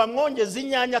wasaba ngo bamwongeze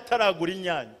inyanya ataragura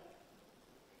inyanya?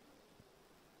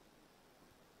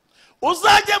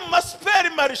 Uzajya mu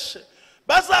masuperimarishe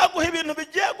bazaguha ibintu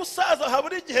bigiye gusaza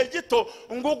habura igihe gito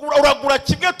ngo uragura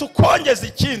kimwe tukongeza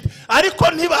ikindi, ariko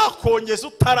ntibakongeza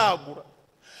utaragura.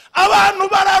 Abantu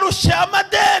bararushya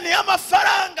amadeni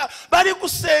y'amafaranga bari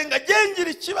gusenga gengira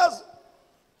ikibazo.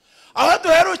 Aho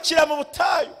duherukira mu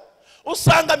butayu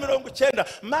usanga 90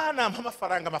 mana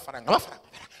amafaranga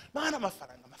mana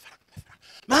amafaranga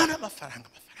mana amafaranga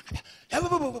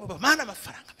mana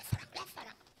amafaranga.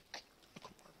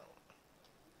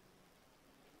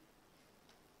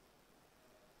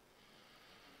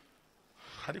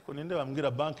 Ariko ninde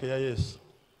bambwira banke ya Yesu?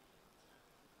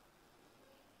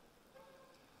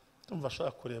 Tumva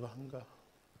shaka kureba hanga.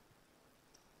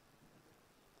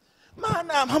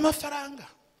 Mana amafaranga.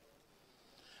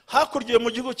 Hakurya mu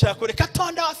gihugu cyakore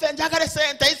Katonda wafenje agare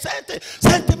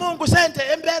sente Mungu sente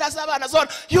embera z'abana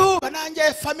zona yuba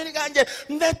nanjye family ganjye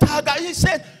ndetaga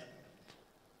isente.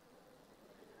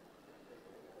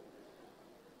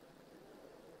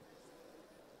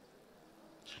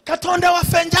 Katonda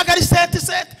wafenje agare sente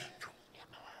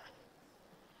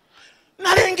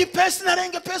narenga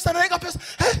pesa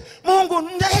Mungu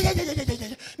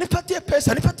nipatie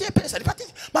pesa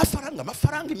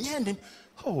mafaranga imyenda.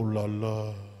 Oh la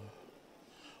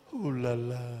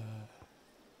la.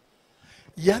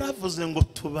 Yaravuze ngo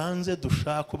tubanze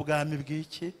dushaka ubwami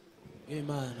bw'iki,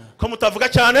 bw'Imana. Ko mutavuga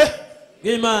cyane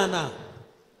bw'Imana.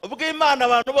 Bw'Imana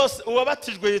abantu bose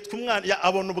uwabatijwe yitwa umwana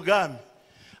abona ubwami,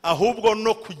 ahubwo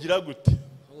no kugira gute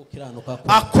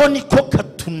ako niko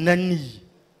katunaniye.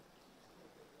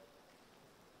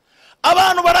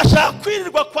 Abantu barashaka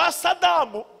kwirirwa kwa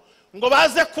Sadamu ngo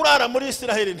baze kurara muri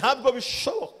Isiraheli, ntabwo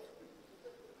bishoboka.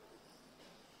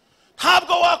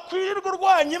 Ntabwo wakwirirwa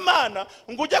urwanya Imana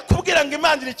ngo ujye kubwira ngo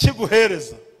Imana iri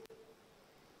kiguhereza.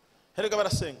 Herega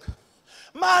barasenga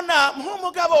Mana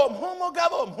mpumugabo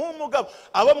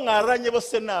abo mwaranye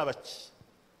bose nabaki.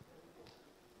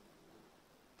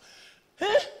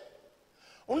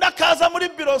 Undakaza muri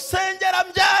biro sengera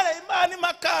mbyare Imana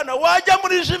imakana, wajya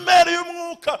muri jimeri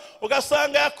y'umwuka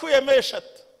ugasanga yakuyemo 3.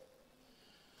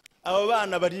 Abo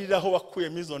bana bariraho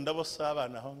wakuyemo izo ndabo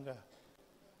s'abana aho ngaho.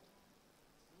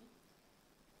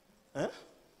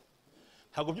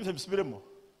 Ntabwo byose bisubiremo.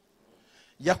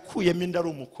 Yakuyemo inda ari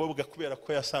umukobwa kubera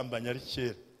ko yasambanye ari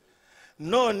kera.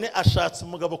 None ashatse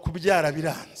umugabo kubyara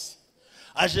biranze.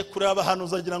 Aje kureba hano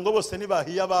uzagira ngo bose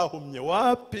nibahiya bahumye.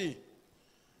 Wapi?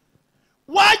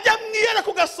 Wajya mwiyera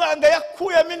kugasanga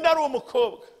yakuyemo inda ari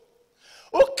umukobwa.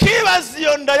 Ukibaza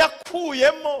iyo nda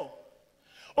yakuyemo.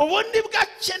 Ubundi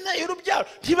bwakeneye urubyaro.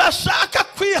 Ntibashaka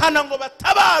kwihana ngo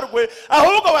batabarwe,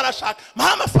 ahubwo barashaka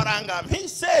amafaranga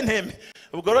mpisenteme.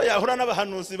 Ubwo rero yahura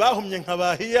n'abahanuzi bahumye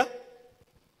nkabahiya.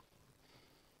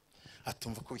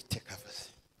 Atumva ko Uwiteka avuze.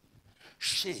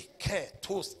 Shike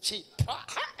tuski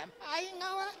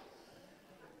ayingawe.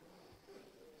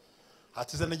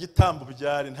 Hatizana igitambo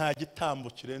byari nta gitambo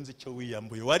kirenze icyo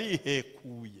wiyambuye,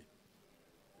 warihekuye.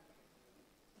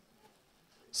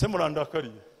 Se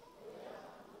murandakariye.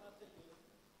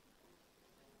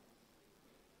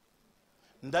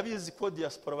 Ndabizi ko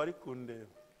diaspora bari kundeba.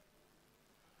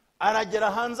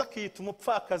 Aragera hanze akiyita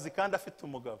umupfakazi kandi afite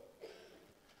umugabo.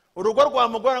 Urugo rwa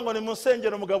mugora ngo ni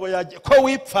musengero umugabo yaje ko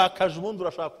wipfakaje ubundi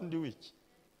urashaka undi wiki.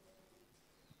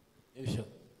 Ibibyo.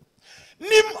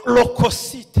 Ni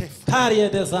lokosite Carrier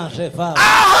des anges va.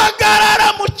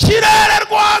 Ahagarara mu kirere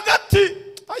rwagati.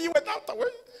 Ayiwe data we.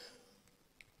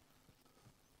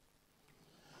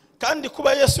 Kandi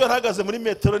kuba Yesu yarahagaze muri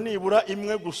metero nibura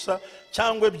imwe gusa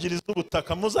cyangwa 2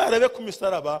 z'ubutaka, muzarebe ku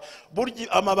misaraba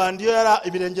burya amabandi yo yara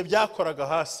ibirenge byakoraga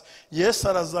hasi, Yesu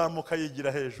arazamuka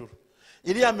yigira hejuru.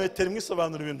 Iriya metero imwe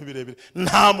isobanura ibintu birebire,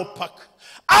 nta mupaka.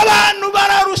 Abantu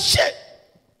bararushye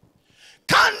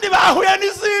kandi bahuye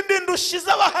n'izindi ndushi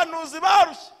z'abahanuzi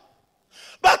barushye,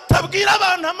 batabwira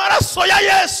abantu amaraso ya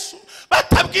Yesu,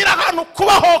 batabwira ahantu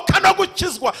kubahoka no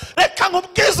gukizwa. Reka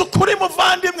nkubwize ukuri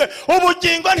muvandimwe,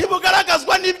 ubugingo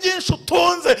ntibugaragazwa n'ibyinshi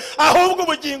utunze, ahubwo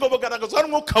ubugingo bugaragazwa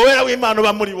n'Umwuka Wera w'Imana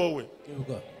uba muri wowe.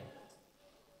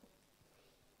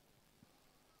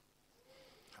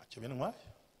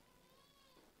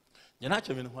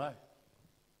 Ntacyo bintwaye.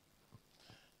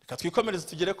 Reka twikomereze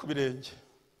tugere ku birenge.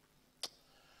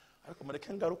 Ariko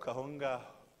mureke ngaruka aho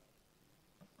ngaho.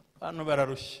 Abantu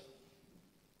bararushye.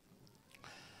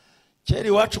 Kera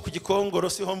iwacu ku Gikongoro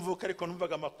siho mvuka ariko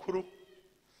numvaga amakuru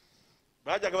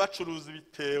bajyaga bacuruza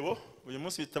ibitebo uyu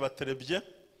munsi bitabaterebye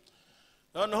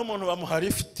noneho umuntu bamuha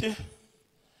lift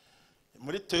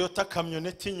muri Toyota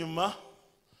kamyoneti inyuma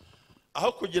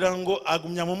aho kugira ngo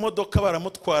agumya mu modoka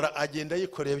baramutwara agenda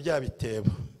yikoreye bya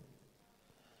bitebo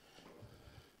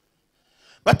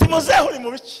bati muzeho uri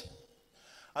mu biki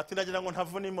ati ndagira ngo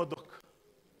ntavune imodoka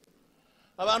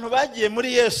abantu bagiye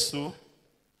muri Yesu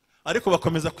ariko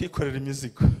bakomeza kwikorera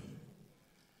imizigo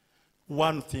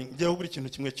one thing ngiye buri kintu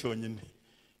kimwe cyonyine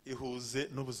ihuze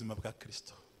n'ubuzima bwa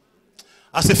Kristo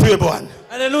asifiwe Bwana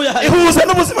Haleluya ihuze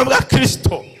n'ubuzima bwa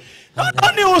Kristo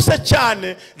none huse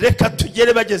cyane reka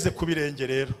tugere bageze ku birenge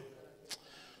rero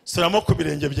suramo ku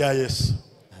birenge bya Yesu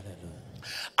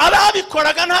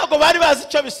ababikoraga ntabwo bari bazi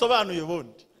icyo bisobanuye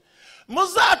ubundi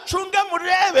muzacunge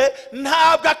murebe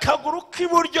ntabwo akaguru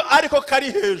k'iburyo ariko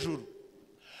kari hejuru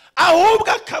ahubwo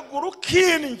akaguru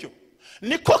k'indyo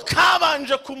niko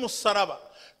kabanje kumusaraba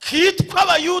kitwa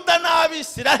abayuda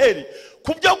n'abisiraheli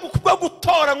kubyo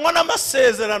gutoranywa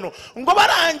n'amasezerano ngo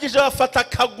barangije bafata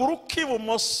akaguru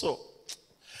k'ibumoso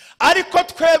ariko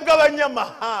twebwe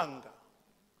abanyamahanga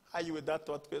ayiwe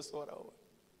data wa twese horaho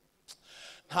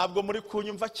ntabwo muri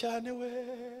kunyumva cyane we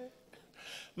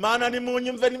Mana ni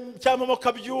munyumve cyangwa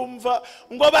mukabyumva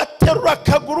ngo baterura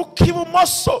akaguru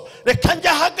k'ibumoso reka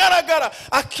njya hagaragara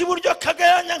akiburyo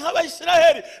kagayanya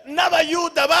nk'abayisiraheli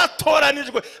n'abayuda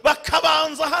batoranijwe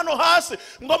bakabanza hano hasi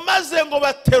ngo maze ngo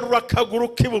baterura akaguru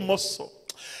k'ibumoso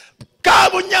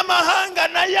kabunyamahanga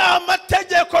na ya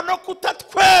mategeko no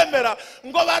kutatwemera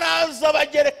ngo baraza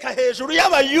bagereka hejuru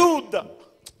y'abayuda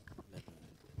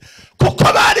kuko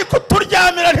bari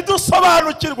kuturyamira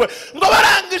ntidusobanukirwe ngo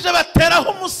barangije bateraho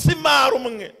umusimaro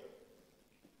umwe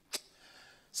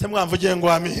se mwamvugiye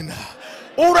ngo amina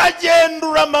uragenda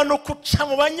uramanuka uca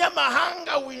mu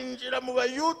banyamahanga winjira mu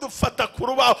bayuda ufata ku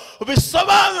rubaho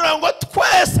bisobanura ngo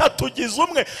twese tugize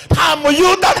umwe nta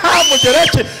muyuda nta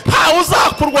mugereki nta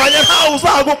uzakurwanya nta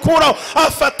uzagukuraho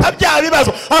afata bya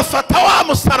bibazo afata wa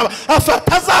musaraba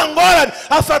afata za ngorane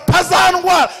afata za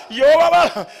ndwara yo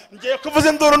baba ngiye kuvuza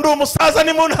induru ndi umusaza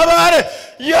ni mu ntabare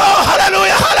yo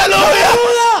haleluya haleluya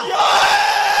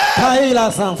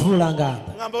Kaila sanfulanga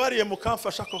mwamba bariye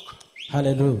mukamfasha koko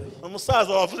Haleluya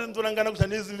umusaza wavuze induru ngana gusa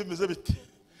n'izindi bimeze biti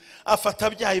afata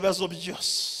bya bibazo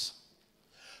byose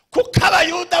kuko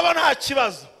abayuda bo nta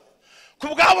kibazo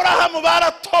kubwa Aburahamu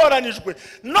baratoranijwe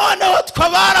noneho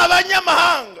twabara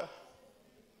abanyamahanga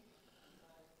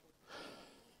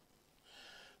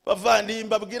bavandi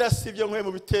mbabwira sibyo nkwe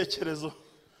mu bitekerezo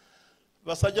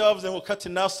basajya bavuze ngo kati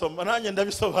nasoma nanjye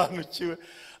ndabisobanukiwe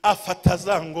afata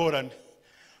za ngorane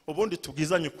ubundi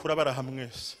tubwizanye ukura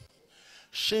barahamwese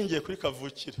shingiye kuri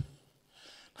kavukire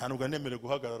nta nubwo nemere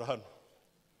guhagarara hano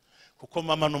kuko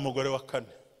mama n'umugore wa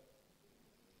kane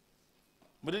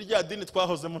muri rya dini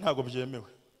twahozemo ntago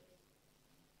byemewe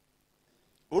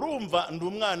urumva ndi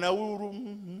umwana aho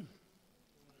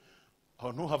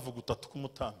ntuhavuga utatu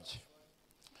k'umutambyi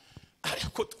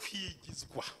ariko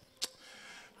twigizwa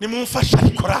nimumfasha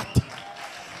ariko rata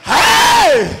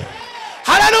hey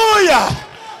haleluya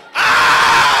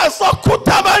so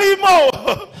kutabarimo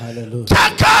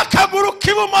cyaka kaguru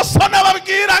k'ibumoso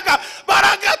nababwiraga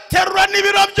baragaterura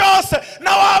n'ibiro byose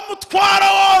na wa mutwara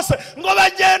wose ngo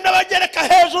bagenda bagereka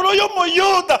hejuru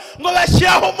y'umuyuda ngo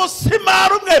bashyiraho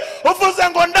umusimaro umwe uvuze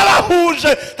ngo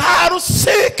ndabahuje nta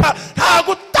rusika nta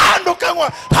gutandukanywa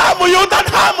nta muyuda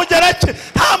nta mugereki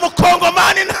nta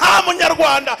mukongomani nta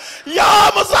munyarwanda yo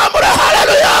muzamure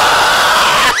haleluya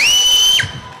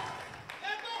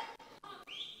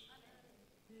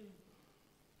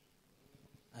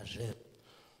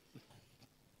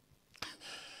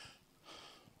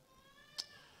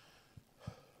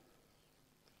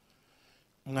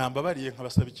mwamba bariye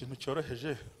nkabasaba ikintu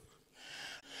cyoroheje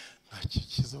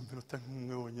ntakikizo minota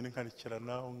nk'umwe wonyine nkanikira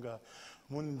naho nga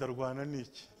ubundi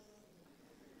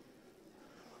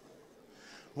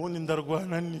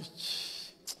ndarwana niki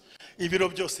ibiro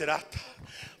byose rata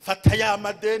fata ya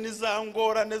madeni za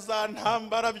ngorane za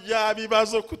ntambara bya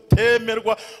bibazo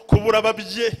kutemerwa kubura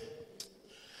ababye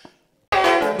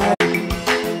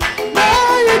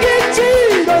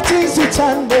igiciro cyinshi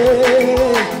cyane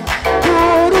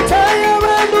kurutaye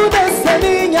abantu udasa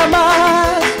n'inyama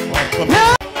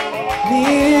ni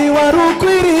wari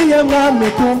ukwiriye mwami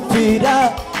kumvira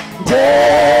nje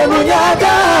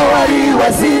munyaga wari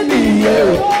wazimiye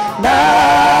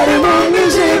nari mu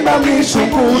mwijima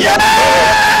mwishungura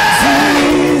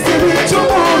zizi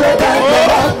bicumuro bwanjye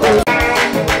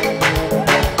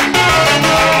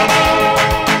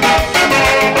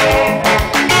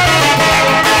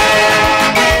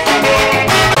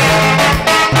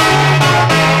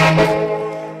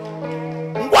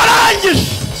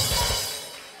arangije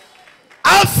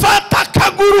afata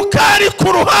akaguru kari ku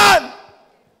ruhande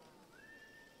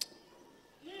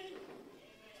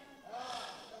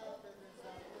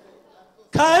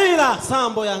Kaira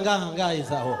sambo yanga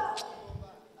izaho.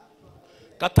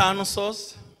 gatanu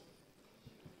soze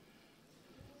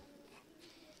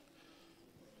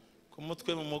ku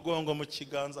mutwe mu mugongo mu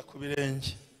kiganza ku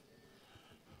birenge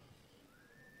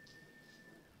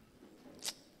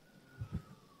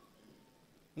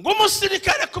ngo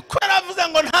umusirikare kuko yaravuze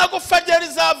ngo nta gufa rye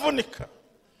rizavunika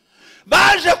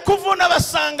baje kuvuna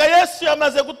basanga Yesu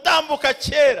yamaze gutambuka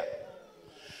kera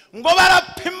ngo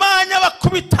barapimanya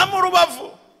bakubita mu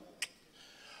rubavu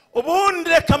ubundi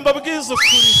reka mbabwize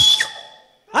ukuri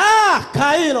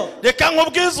Kairo. reka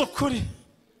nkubwize ukuri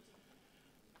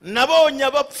nabonye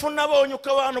abapfu nabonye uko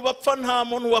abantu bapfa nta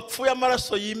muntu wapfuye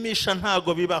amaraso yimisha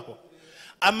ntago bibaho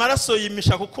amaraso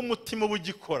yimisha kuko umutima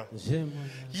ubugikora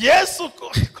Yesu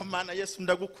ko mana Yesu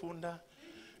ndagukunda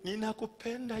ni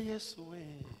nakupenda Yesu we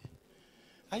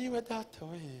ayiwe data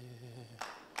we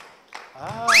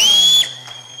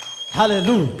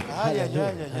Hallelujah.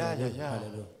 Hallelujah.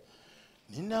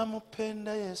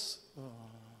 Ninamupenda Yesu.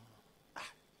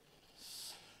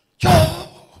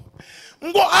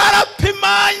 Ngo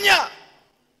arapimanya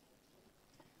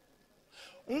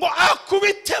ngo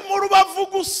akubite mu rubavu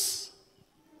gusa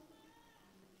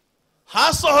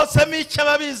hasohotsemo icyo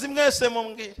ababizi mwese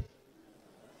mumbwire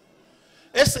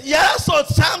ese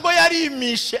yarasohotse cyangwa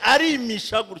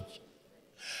arimisha gutya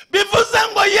bivuze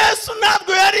ngo Yesu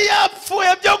ntabwo yari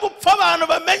yapfuye byo gupfa abantu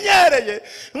bamenyereye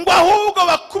ngo ahubwo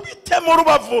bakubite mu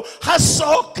rubavu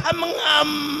hasohokamo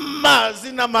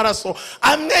amazi n'amaraso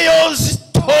amwe yoza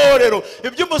itorero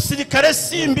ibyo umusirikare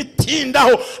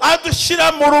simbitindaho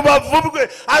adushyira mu rubavu rwe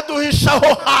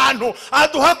aduhishaho hantu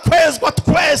aduha kwezwa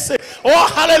twese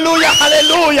haleluya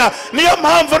haleluya niyo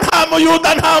mpamvu nta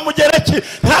muyuda nta mugereki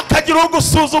ntakagira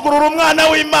ugusuzugurura umwana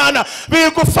w'Imana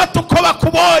bigufata uko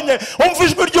bakubonye umva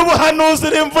ijwi ry'ubuhanuzi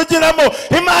rimvugiramo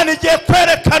Imana igiye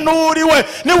kwerekana uriwe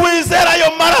niwizera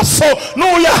ayo maraso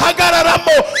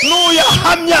nuyahagararamo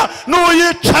nuyahamya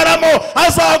nuyicaramo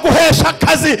azaguhesha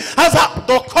akazi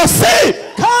dokose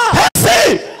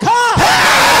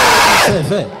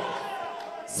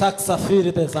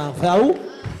Saxafire des enfants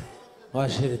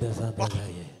Wajiri des enfants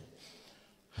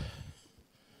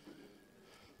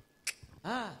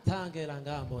tangera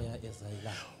ngambo ya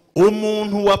Israila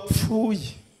umuntu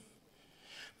wapfuye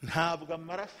ntabwo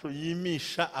amaraso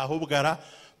yimisha ahubwo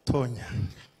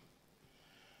aratonyanga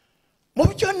mu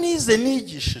byo nize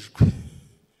nigishijwe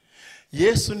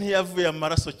Yesu ntiyavuye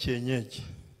amaraso cyenyege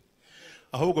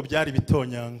ahubwo byari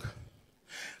bitonyanga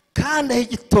kandi aho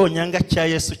igitonyanga cya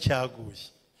Yesu cyaguye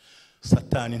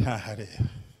Satani ntahareba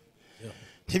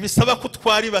ntibisaba ko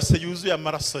twari base yuzuye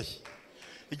amaraso ye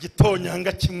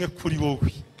igitonyanga kimwe kuri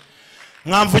wowe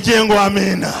mwamvugiye ngo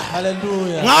amina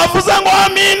haleluya mwavuze ngo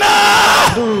amina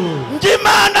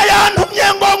Imana yantumye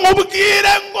ngo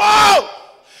nkubwire ngo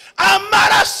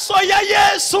amaraso ya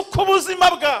Yesu ku buzima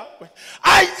bwawe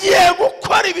agiye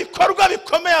gukora ibikorwa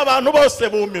bikomeye abantu bose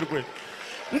bumirwe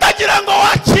ndagira ngo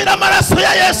wakira amaraso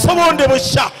ya Yesu bundi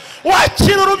bushya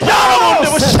wakira urubyaro bundi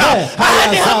bushya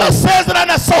ahandi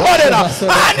amasezerano asohorera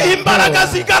ahandi imbaraga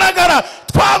zigaragara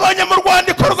twabonye mu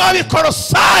rwandiko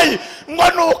rw'Abikorosayi ngo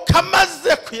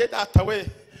nukamaze kuye data we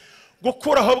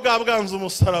gukuraho bwa bwanze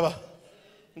umusaraba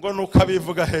ngo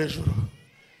nukabivuga hejuru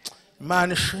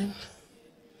Imana ishimwe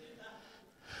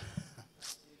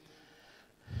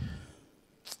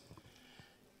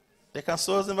reka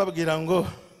nsoze mbabwira ngo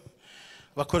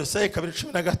Abakorosayi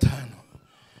 2:15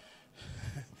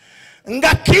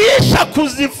 ngakisha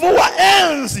kuzivua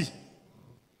enzi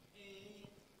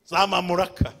za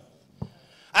mamuraka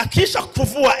akisha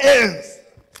kuvua enzi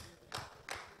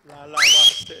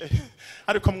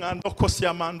ariko mwandokosi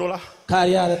ya mandola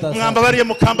mwamba bariye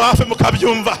mukamba hafi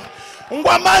mukabyumva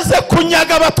ngo amaze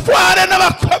kunyaga abatware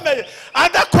n'abakomeye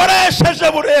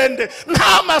adakoresheje burende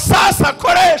nta masasa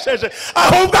akoresheje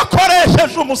ahubwo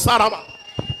akoresheje umusaraba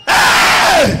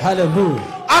haleluya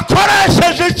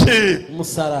akoresheje iki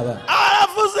umusaraba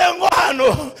aravuze ngo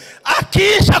hano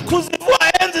akisha kuzivua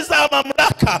enzi za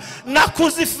mamlaka na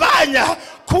kuzifanya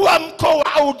kuwa mko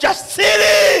wa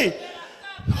ujasiri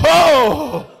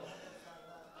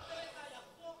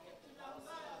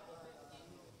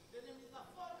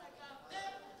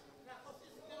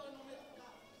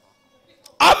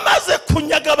amaze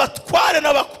kunyaga abatware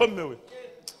n'abakomewe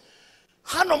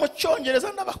hano mu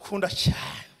cyongereza ndabakunda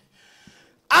cyane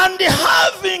and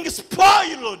having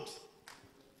spoiled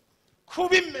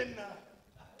kubimena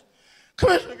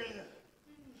kubeshegenya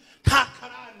nta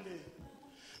karande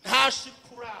nta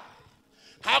shikura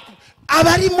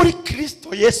abari muri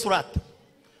Kristo Yesu rata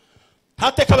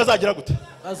ntateka bazagira gute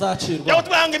bazacirwa yaho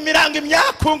twanga imiranga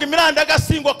imyakunga imiranda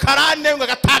gasingo karane ngo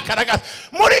gatakara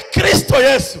muri Kristo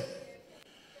Yesu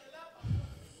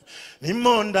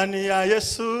nimo ndani ya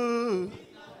Yesu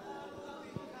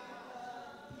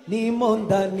nimo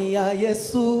ndani ya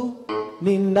Yesu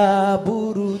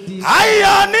ninaburudi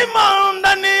aya nimo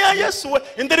ndani ya Yesu we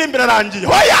indirimbo irarangiye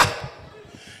hoya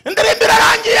indirimbo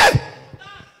irarangiye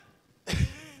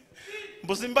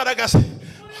mbuze imbaraga se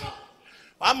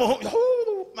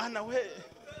mana we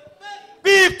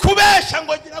bikubesha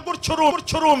ngo gira gutyo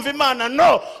urumva Imana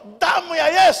no damu ya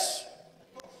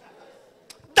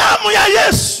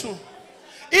Yesu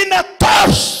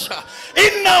inatosha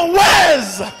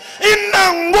inaweza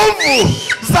ina nguvu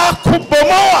za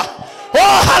kubomoa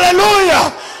oh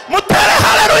haleluya mutere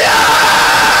haleluya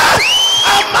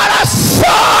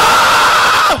amaraso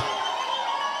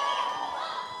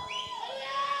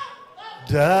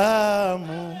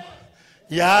damu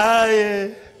ya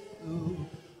Yesu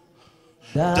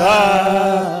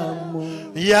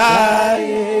damu ya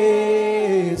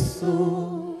Yesu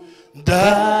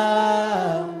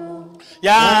damu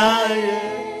ya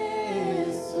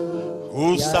Yesu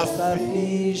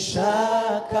usafisha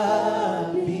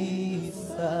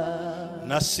kabisa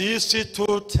na sisi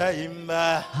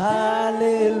tutaimba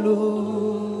haleluya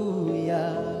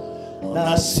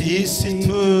na sisi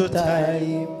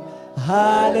tutaimba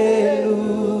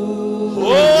haleluya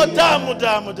oh damu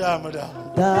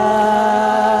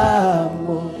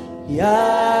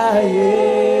ya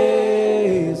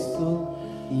Yesu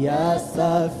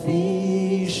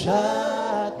yasafisha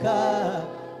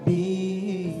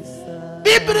kabisa.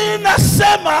 Biblia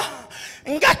inasema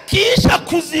ngakisha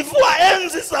kuzivua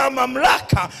enzi za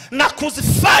mamlaka na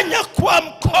kuzifanya kuwa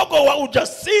mkogo wa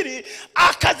ujasiri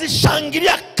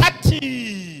akazishangilia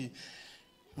kati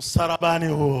msalabani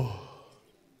huo.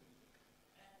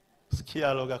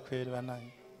 Sikia loga kweli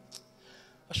banani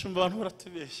ashumba abantu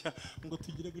baratubeshya ngo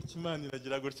tugire gutya Imana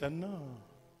iragira gutya no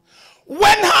we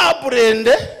nta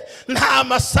burende nta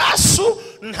masasu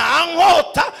nta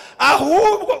nkota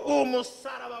ahubwo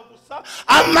umusaraba gusa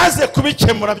amaze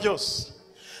kubikemura byose.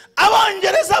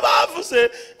 Abongereza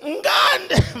bavuze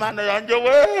ngande mana yanjye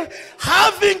we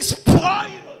having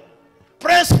spoiled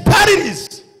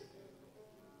prosperities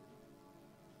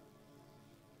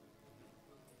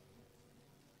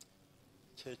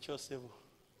cyose bo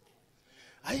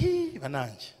ayi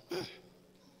bananje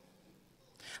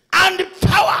and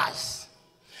powers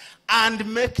and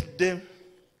make them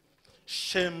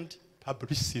shamed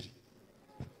publicity.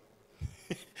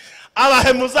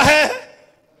 Abahemuza he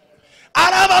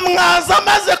araba mwaza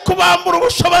maze kubambura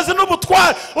ubushobozi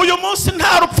n'ubutware. Uyu munsi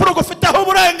nta rupfu rugufiteho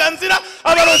uburenganzira,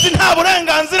 abarozi nta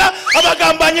burenganzira,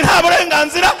 abagambanyi nta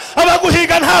burenganzira,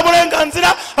 abaguhiga nta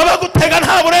burenganzira, abagutega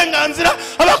nta burenganzira,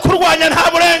 abakurwanya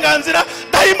nta burenganzira,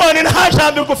 dayimoni nta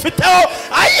jambo gufiteho.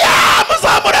 Aya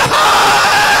muzamureho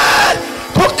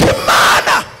kuko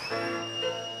Imana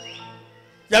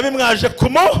yabimwaje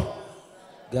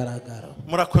garagara.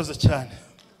 Murakoze cyane,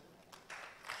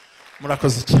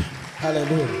 murakoze cyane.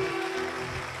 Hallelujah.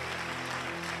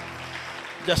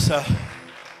 Jasa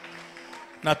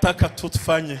nataka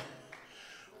tutufanye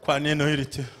kwa neno hili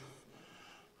tu.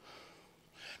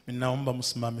 Ninaomba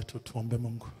msimame tu tuombe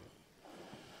Mungu.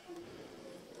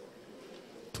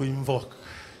 To invoke,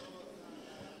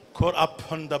 call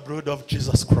upon the blood of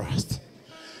Jesus Christ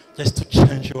just to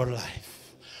change your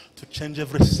life, to change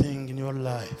everything in your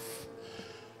life.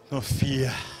 No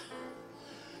fear.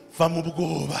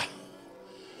 Vamubugoba.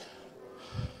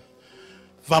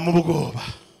 Vamubugoba.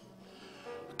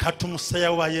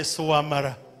 Katumusaya wa Yesu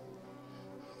wamara.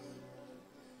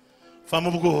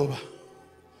 Vamubugoba.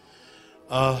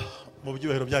 Mu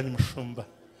byubahiro byanyu mushumba.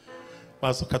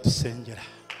 Bazo katusengera.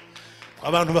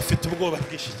 Abantu bafite ubwoba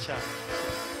bwinshi cyane.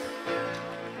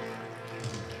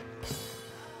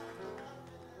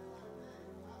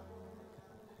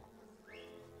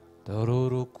 Dore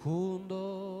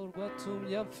urukundo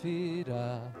rwatumye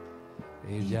apfira,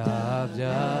 ibyaha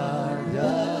byanjye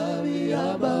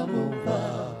bihamba mu mva,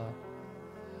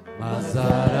 maze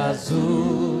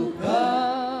arazuka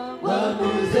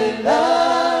wamuze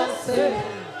nase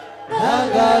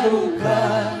nagaruka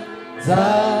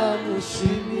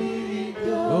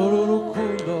nzamushimira.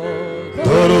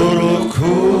 Dore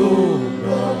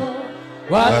urukundo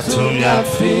rwatumye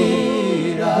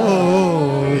apfira,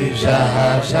 ibyaha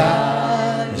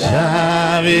byanjye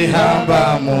bihamba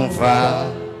mu mva,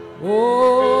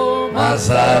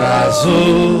 maze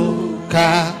arazuka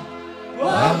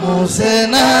wamuze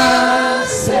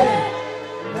nase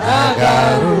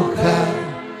nagaruka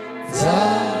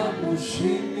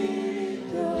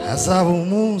nzamushimira. hazaba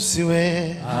umunsi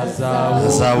we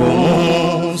hazaba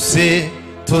umunsi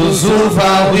tuzuva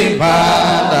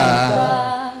w'Imana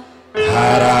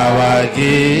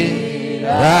harabagira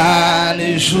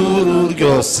n'ijuru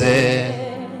ryose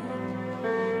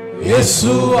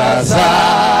Yesu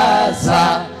azaza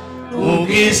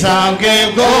ubwiza bwe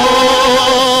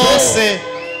bwose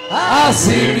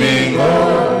asimingo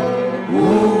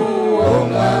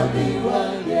umwami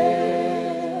wanjye.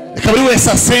 Reka buri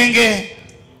wese asenge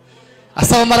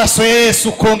asaba amaraso ya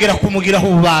Yesu kongera kumugiraho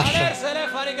ububasha.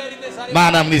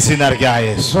 Mana mu izina rya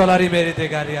Yesu.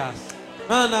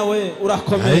 Mana we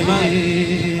urakomeye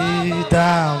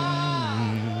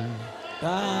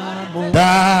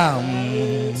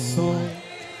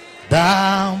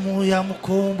damu ya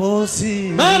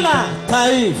mkombozi Mana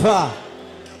taifa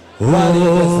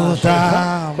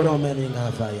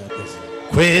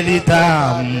kweli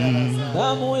damu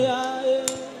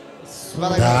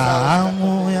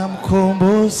ya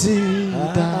mkombozi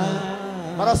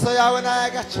maraso yawe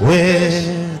n'ay'agaciro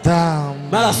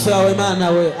maraso yawe Mana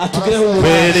we atugeho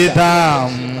kweli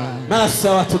maraso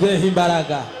yawe atugeho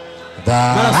imbaraga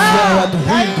maraso yawe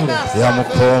aduhindura ya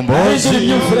mkombozi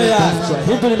imyumvire yacu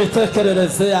hindura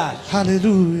imitekerereze yacu.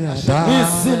 Haleluya mu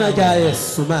izina rya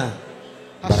Yesu Mana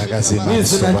imbaraga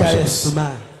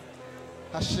z'Imana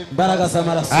imbaraga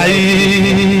z'amaraso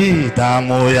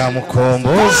damu ya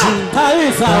mkombozi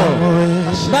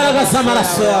imbaraga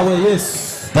z'amaraso yawe Yesu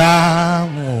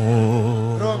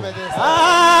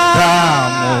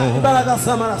imbaraga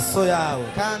z'amaraso yawe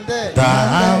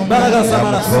imbaraga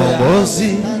z'amaraso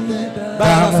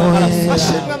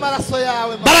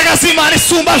yawe imbaraga z'Imana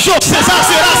isumba zose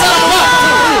zasirazamuka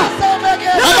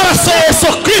amaraso ya Yesu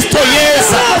Kristo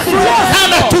yeza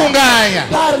anatunganya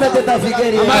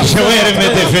ashewere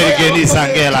medevegeni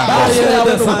sangela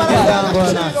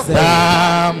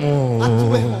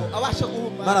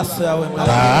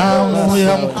damu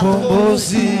ya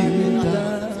mkombozi.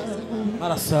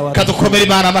 Kadukomere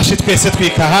Imana amashi twese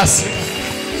twika hasi.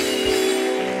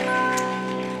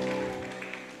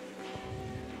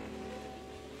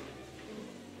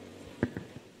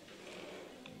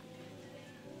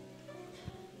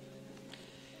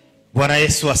 Bwana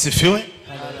Yesu asifiwe.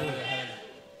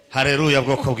 Haleluya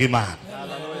bwoko bw'Imana.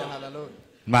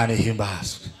 Imana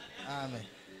ihimbazwe. Amen.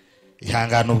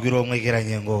 Ihangana ubwiro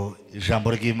mwegeranye ngo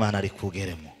ijambo ry'Imana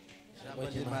rikugeremo.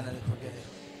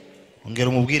 Ongera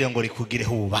umubwire ngo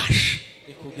rikugireho ububasha.